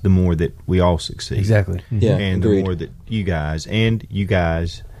succeeds, the more that we all succeed. Exactly. Yeah, and agreed. the more that you guys,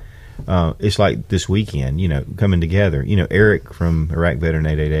 it's like this weekend, coming together. Eric from Iraq Veteran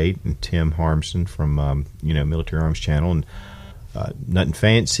 888 and Tim Harmson from, Military Arms Channel, and Nothing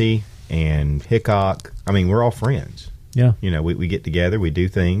Fancy and Hickok. I mean, we're all friends. Yeah. We get together, we do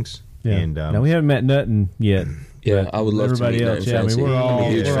things. Yeah. And, now, we haven't met Nothing yet. Yeah, I would love everybody to meet else. Nothing Fancy. We're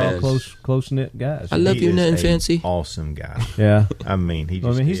I'm all close knit guys. I love you, Nothing He's Fancy. Awesome guy. Yeah. I mean,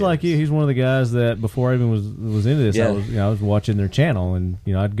 he's like you. He's one of the guys that before I even was into this, I was watching their channel, and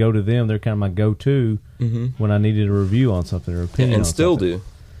I'd go to them. They're kind of my go-to when I needed a review on something or opinion, and on still something. do.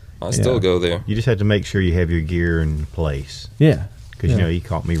 I still go there. You just have to make sure you have your gear in place. Yeah. Because he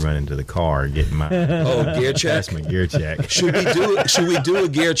caught me running to the car getting my gear check. That's my gear check. Should we do a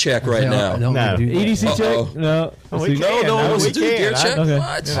gear check right now? No. EDC check? No. No one wants to do a gear check. Okay.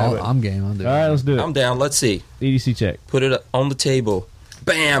 What? I'm game. I'll do it. All right, let's do it. I'm down. Let's see. EDC check. Put it on the table.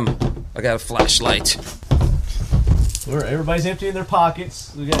 Bam! I got a flashlight. Everybody's emptying their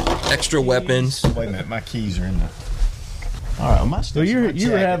pockets. We got extra weapons. Wait a minute, my keys are in the. All right, my. So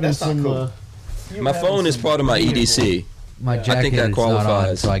you were having some. Cool. My phone is part of my EDC. My jacket I think that is qualifies. not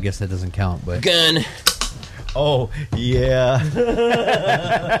on, so I guess that doesn't count. But gun. Oh yeah.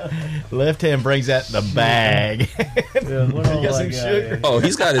 Left hand brings out the bag. Oh,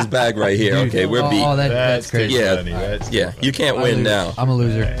 he's got his bag right here. Okay, we're beat. Oh, that's crazy. Yeah, you can't win now. I'm a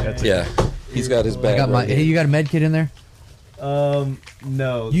loser. Yeah, he's got his bag. Hey, you got a med kit in there?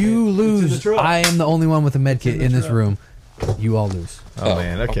 No. You lose. I am the only one with a med kit in this room. You all lose. Oh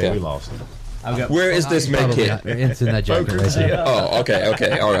man, okay, we lost it. Where is this med kit? It's in that jacket right there. Oh,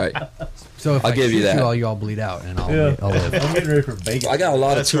 okay, all right. So if I'll give you that. You all bleed out, and I'll live. I'm getting ready for bacon. I got a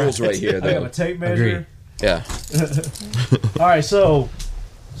lot of tools right here, though. I got a tape measure. Yeah. All right, so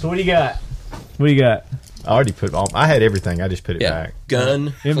what do you got? What do you got? I already put all. I had everything. I just put it back.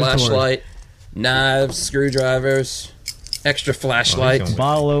 Gun, flashlight, knives, screwdrivers, extra flashlight,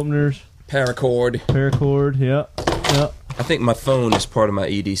 bottle openers, paracord. Yep. I think my phone is part of my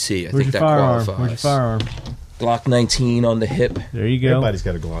EDC. I think that firearm? qualifies. Where's your firearm? Glock 19 on the hip. There you go. Everybody's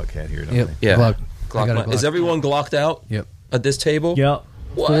got a Glock hat here, don't they? Yeah. Glock. Is everyone Glocked out? Yep. At this table? Yep.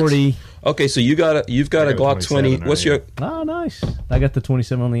 What? 40. Okay, so you've got a Glock 20. What's your? Oh, nice. I got the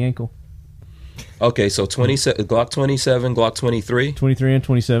 27 on the ankle. Okay, so Glock 27, Glock 23. 23 and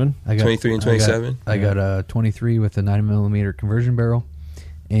 27. 23 and 27. I got a 23 with a 9mm conversion barrel,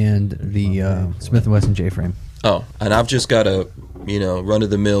 and the Smith & Wesson J-frame. Oh, and I've just got a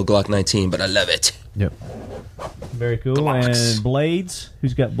run-of-the-mill Glock 19, but I love it. Yep. Very cool. Glocks. And blades?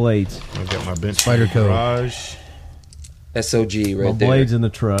 Who's got blades? I've got my bench Spider Code. garage. SOG right My there. blades in the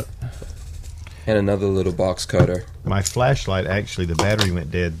truck. And another little box cutter. My flashlight, actually, the battery went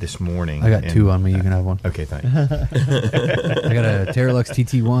dead this morning. I got two on me. You can have one. Okay, thanks. I got a Terralux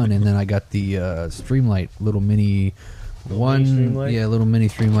TT1, and then I got the Streamlight little mini Streamlight? little mini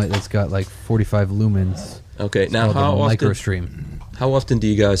Streamlight that's got like 45 lumens. Okay, It's now called how the often? MicroStream. How often do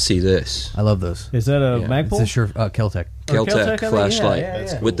you guys see this? I love those. Is that a Yeah. Magpul? It's a Keltec. Keltec flashlight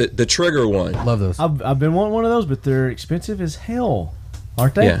yeah. with the trigger one. Love those. I've been wanting one of those, but they're expensive as hell,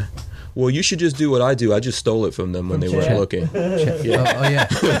 aren't they? Yeah. Well, you should just do what I do. I just stole it from them when they weren't looking. Yeah. Oh yeah.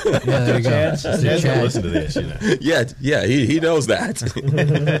 Yeah, there you go. Chad's- Chad's gonna listen to this, you know. Yeah, he knows that.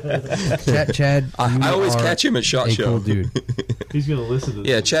 Chad, I always you are catch him at SHOT a Show. cool dude. He's gonna listen to this.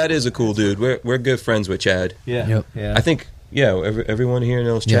 Yeah, Chad is a cool dude. We're good friends with Chad. Yeah. Yep. Yeah. I think everyone here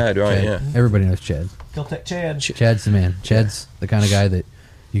knows Chad, Yeah, right? Chad. Yeah. Everybody knows Chad. Caltech Chad. Chad's the man. Chad's the kind of guy that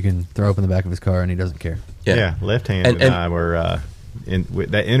you can throw up in the back of his car and he doesn't care. Yeah. Left Hand and I were.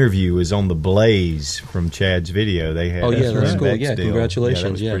 That interview was on the Blaze from Chad's video. They had. Oh, yeah, that's cool. Beck Yeah, still. congratulations,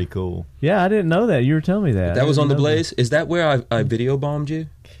 that was yeah. pretty cool. Yeah, I didn't know that. You were telling me that. That was on the I didn't know Blaze. Is that where I video bombed you?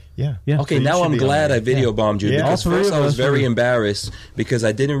 Yeah. Yeah. Okay, So you now should I'm be on glad there. I video bombed you Yeah. because All three first of I was us very were- embarrassed because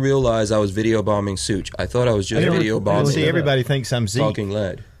I didn't realize I was video bombing Such. I thought I was just video bombing See, everybody thinks I'm Zeke. Talking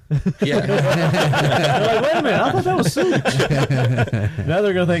Lead. Yeah. Like, wait a minute, I thought that was Such. Now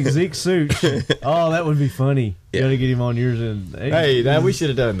they're gonna think Zeke Such. Oh, that would be funny. You Yeah. gotta get him on yours and Hey, now we should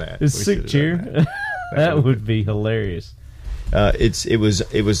have done that. It's We Such should have cheer. done That would be hilarious. It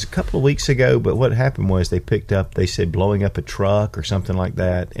was a couple of weeks ago, but what happened was they said blowing up a truck or something like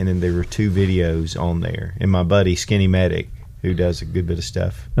that, and then there were 2 videos on there. And my buddy Skinny Medic, who does a good bit of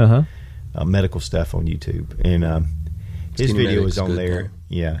stuff, medical stuff on YouTube, and his Skinny video Medic's was on good there. guy.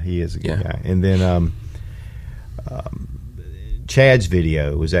 Yeah, he is a good Yeah. guy. And then Chad's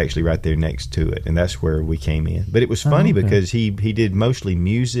video was actually right there next to it, and that's where we came in. But it was funny because he did mostly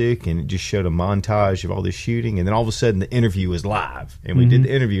music, and it just showed a montage of all this shooting, and then all of a sudden the interview was live, and we did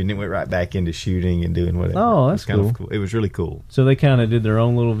the interview, and then went right back into shooting and doing whatever. Oh, It that's was kind of cool. It was really cool. So they kind of did their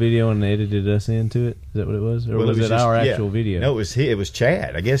own little video and edited us into it. Is that what it was, or Well, was it just- our yeah. actual video? No, it was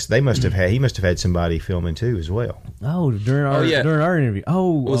Chad. I guess he must have had somebody filming too as well. Oh, during our interview.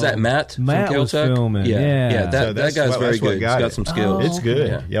 Oh, Was that Matt? From Matt was Caltech? filming. Yeah. Yeah. That So that's guy's what- very that's what good. He's got got it. some skills. It's good.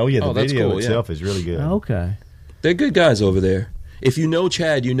 Yeah. Yeah. Oh yeah, the Oh, that's video cool, yeah. itself is really good. Okay. They're good guys over there. If you know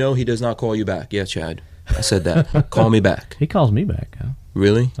Chad, you know he does not call you back. Yeah, Chad. I said that. Call me back. He calls me back. Huh?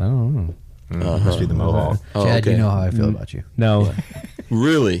 Really? I don't know. Must be the Mohawk. Oh, Chad, okay. you know how I feel about you. No,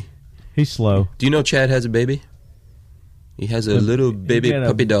 Really? he's slow. Do you know Chad has a baby? He has a little baby got a-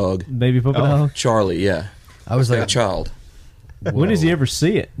 puppy dog. Baby puppy dog. Charlie, yeah. I was Like a like, child. When does he ever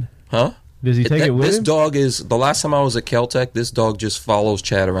see it? Huh? Does he take it with This him? dog is, the last time I was at Caltech, this dog just follows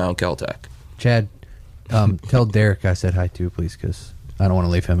Chad around Caltech. Chad, tell Derek I said hi too, please, because I don't want to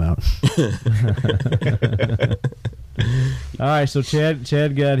leave him out. All right, so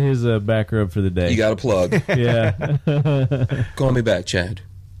Chad got his back rub for the day. You got a plug. Yeah. Call me back, Chad.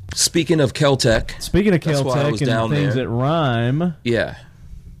 Speaking of Caltech, Speaking of That's why I was Caltech down and things there. that rhyme, yeah,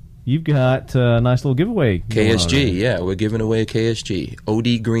 you've got a nice little giveaway. going on KSG, there. yeah, we're giving away a KSG,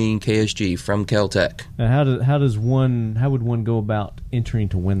 OD Green KSG from Caltech. Now, how would one go about entering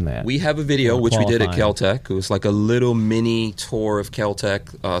to win that? We have a video Or which we did at qualifying. Caltech. It was like a little mini tour of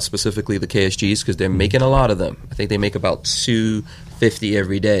Caltech, specifically the KSGs, because they're making a lot of them. I think they make about 250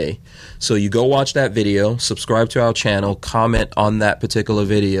 every day. So you go watch that video, subscribe to our channel, comment on that particular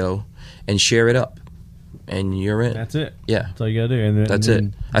video, and share it up, and you're in. That's it. Yeah. That's all you got to do. And then, That's and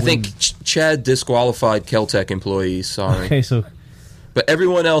it. then I think win. Chad disqualified Caltech employees. Sorry. Okay, so But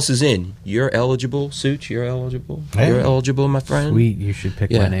everyone else is in. You're eligible. Such, you're eligible. Hey. You're eligible, my friend. Sweet, you should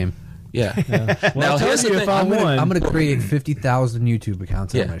pick Yeah. my name. Yeah. well, Now, I told here's the you thing. if I won. I'm gonna create 50,000 YouTube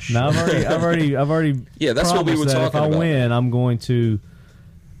accounts. Yeah. I'm gonna No, I've already. Yeah, that's what we were promised that talking If I about. win, I'm going to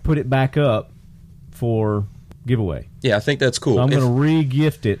put it back up for giveaway. Yeah, I think that's cool. So I'm If- going to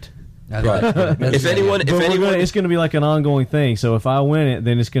re-gift it. Right. If anyone, But it's going to be like an ongoing thing. So if I win it,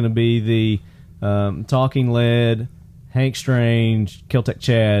 then it's going to be the Talking Lead, Hank Strange, Caltech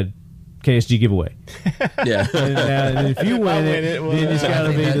Chad, KSG giveaway. yeah, And if you win it, then it's got to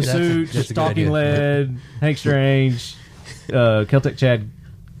be the that's a Suit, good Talking idea. Lead, Hank Strange, Caltech Chad,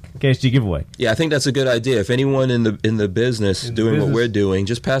 KSG giveaway. yeah, I think that's a good idea. If anyone in the business In the doing what business. we're doing,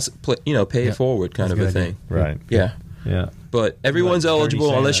 just pay it forward, kind That's of a a good thing. Right. Yeah, Yeah. but everyone's Like 30 eligible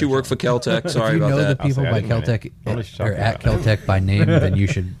cents unless you or work for Caltech. If Sorry you about know that. the people I'll say by I didn't mean Caltech it. I'm just or talking at about Caltech by name, then you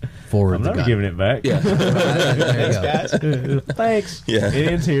should forward I'm the not gun. giving it back. Yeah, There you go. Thanks. Yeah. It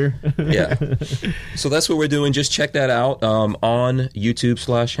ends here. yeah. So that's what we're doing. Just check that out on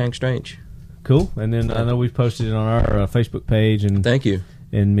YouTube/Hank Strange. Cool. And then I know we've posted it on our Facebook page and Thank you.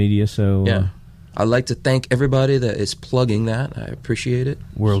 media. So Yeah. I'd like to thank everybody that is plugging that. I appreciate it.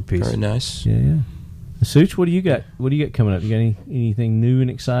 World peace. Very nice. yeah. Such, what do you got? What do you got coming up? You got anything new and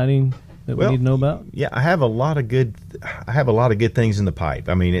exciting that we need to know about? Yeah, I have a lot of good things in the pipe.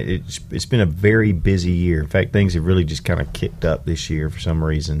 I mean, it's been a very busy year. In fact, things have really just kind of kicked up this year for some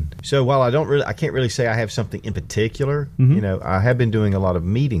reason. So while I can't really say I have something in particular. I have been doing a lot of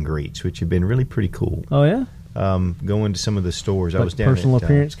meet and greets, which have been really pretty cool. Oh yeah. Going to some of the stores. Like I was down personal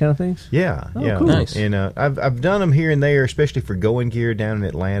appearance kind of things. Yeah, yeah, cool. Nice. And I've done them here and there, especially for Going Gear down in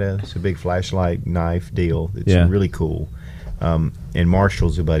Atlanta. It's a big flashlight knife deal. It's really cool. And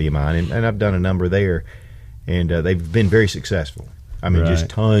Marshall's a buddy of mine, and I've done a number there, and they've been very successful. I mean, just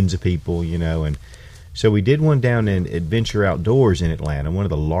tons of people, and so we did one down in Adventure Outdoors in Atlanta, one of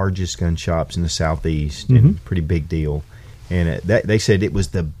the largest gun shops in the Southeast, and pretty big deal. And they said it was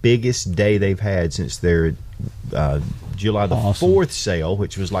the biggest day they've had since their July the 4th sale,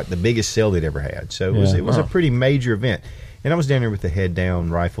 which was like the biggest sale they'd ever had. So it was a pretty major event. And I was down there with the Head Down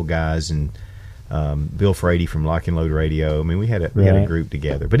Rifle guys and Bill Frady from Lock and Load Radio. I mean, we had a group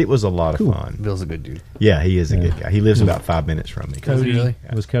together, but it was a lot of fun. Bill's a good dude. Yeah, he is a good guy. He lives about 5 minutes from me. Cody,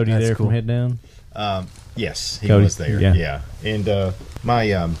 was Cody there from Head Down? Yes, he Cody was there. Yeah. And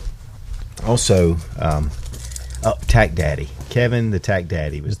my also Tack Daddy, Kevin the Tack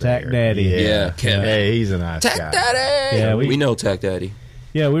Daddy was there. Tack Daddy, yeah, Kevin. Hey, he's a nice guy. Tack Daddy. Yeah, we know Tack Daddy.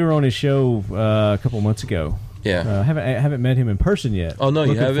 Yeah, we were on his show a couple months ago. Yeah, haven't met him in person yet. Oh no,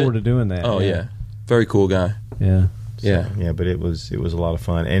 you haven't? Looking forward to doing that. Oh yeah. Very cool guy. Yeah. Yeah, but it was a lot of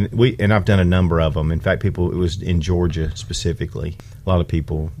fun, and I've done a number of them. In fact, it was in Georgia specifically. A lot of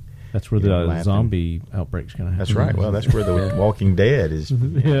people. That's where the zombie outbreak's going to happen. That's right. Well, that's where the Walking Dead is.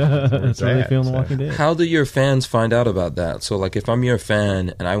 That's where they film The Walking Dead. How do your fans find out about that? So, like, if I'm your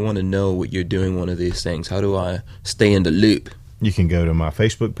fan and I want to know what you're doing one of these things, how do I stay in the loop? You can go to my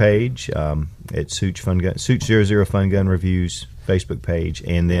Facebook page at Suits 00 Fun Gun Reviews Facebook page,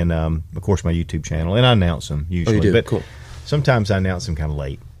 and then of course my YouTube channel, and I announce them usually. Oh, you do? But cool. Sometimes I announce them kind of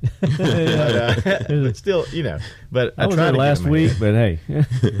late. But still, But I was there last week, but hey,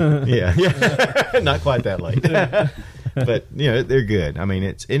 yeah, not quite that late. But they're good. I mean,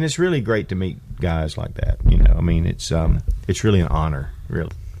 it's really great to meet guys like that. I mean, it's really an honor,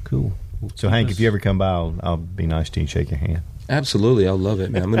 really. Cool. So Hank, if you ever come by, I'll be nice to you and shake your hand. Absolutely, I'll love it,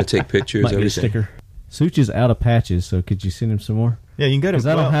 man. I'm going to take pictures. Might get everything. a sticker. Such is out of patches, so could you send him some more? Yeah, you can go to. Because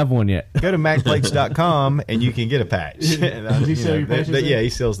I don't have one yet. Go to MacPlates.com and you can get a patch. Does he sell your patches? Yeah, he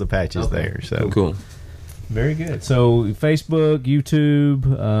sells the patches there. So cool. Very good. So Facebook, YouTube,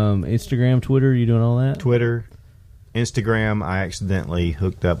 Instagram, Twitter. You doing all that? Twitter, Instagram. I accidentally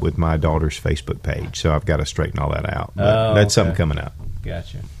hooked up with my daughter's Facebook page, so I've got to straighten all that out. But that's something coming up.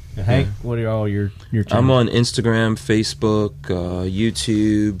 Gotcha. Hank, what are all your channels? I'm on Instagram, Facebook,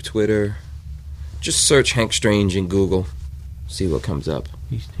 YouTube, Twitter. Just search Hank Strange in Google. See what comes up.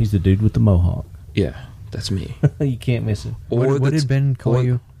 He's the dude with the mohawk. Yeah, that's me. You can't miss him. What did Ben call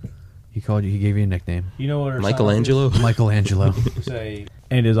you? He gave you a nickname. You know what? Michelangelo? Michelangelo. Say,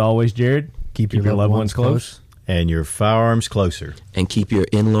 and as always, Jared, keep your loved ones close. And your firearms closer. And keep your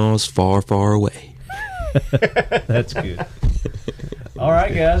in-laws far, far away. That's good. All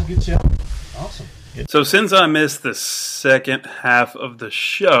right, guys. Good show. Awesome. So since I missed the second half of the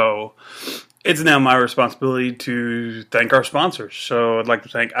show, it's now my responsibility to thank our sponsors. So I'd like to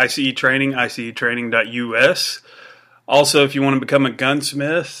thank ICE Training, icetraining.us. Also, if you want to become a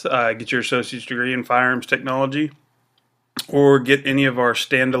gunsmith, get your associate's degree in firearms technology, or get any of our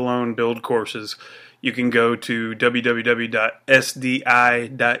standalone build courses, you can go to www.sdi.edu.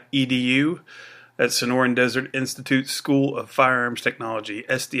 That's Sonoran Desert Institute School of Firearms Technology,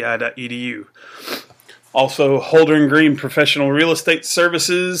 sdi.edu. Also, Holder & Green Professional Real Estate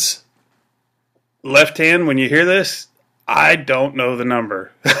Services. Left hand, when you hear this, I don't know the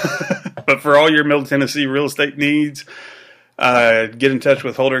number. But for all your Middle Tennessee real estate needs, get in touch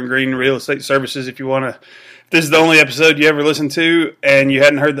with Holder & Green Real Estate Services. If you want to, if this is the only episode you ever listened to and you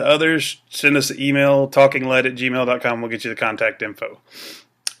hadn't heard the others, send us an email, talkingled@gmail.com. We'll get you the contact info.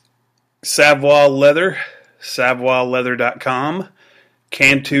 Savoy Leather, savoyleather.com,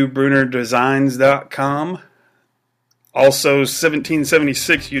 CantuBrunerDesigns.com. Also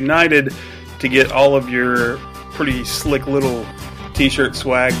 1776 United to get all of your pretty slick little t-shirt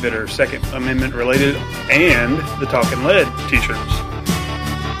swag that are Second Amendment related, and the Talking Lead t-shirts.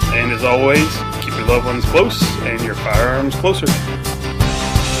 And as always, keep your loved ones close and your firearms closer.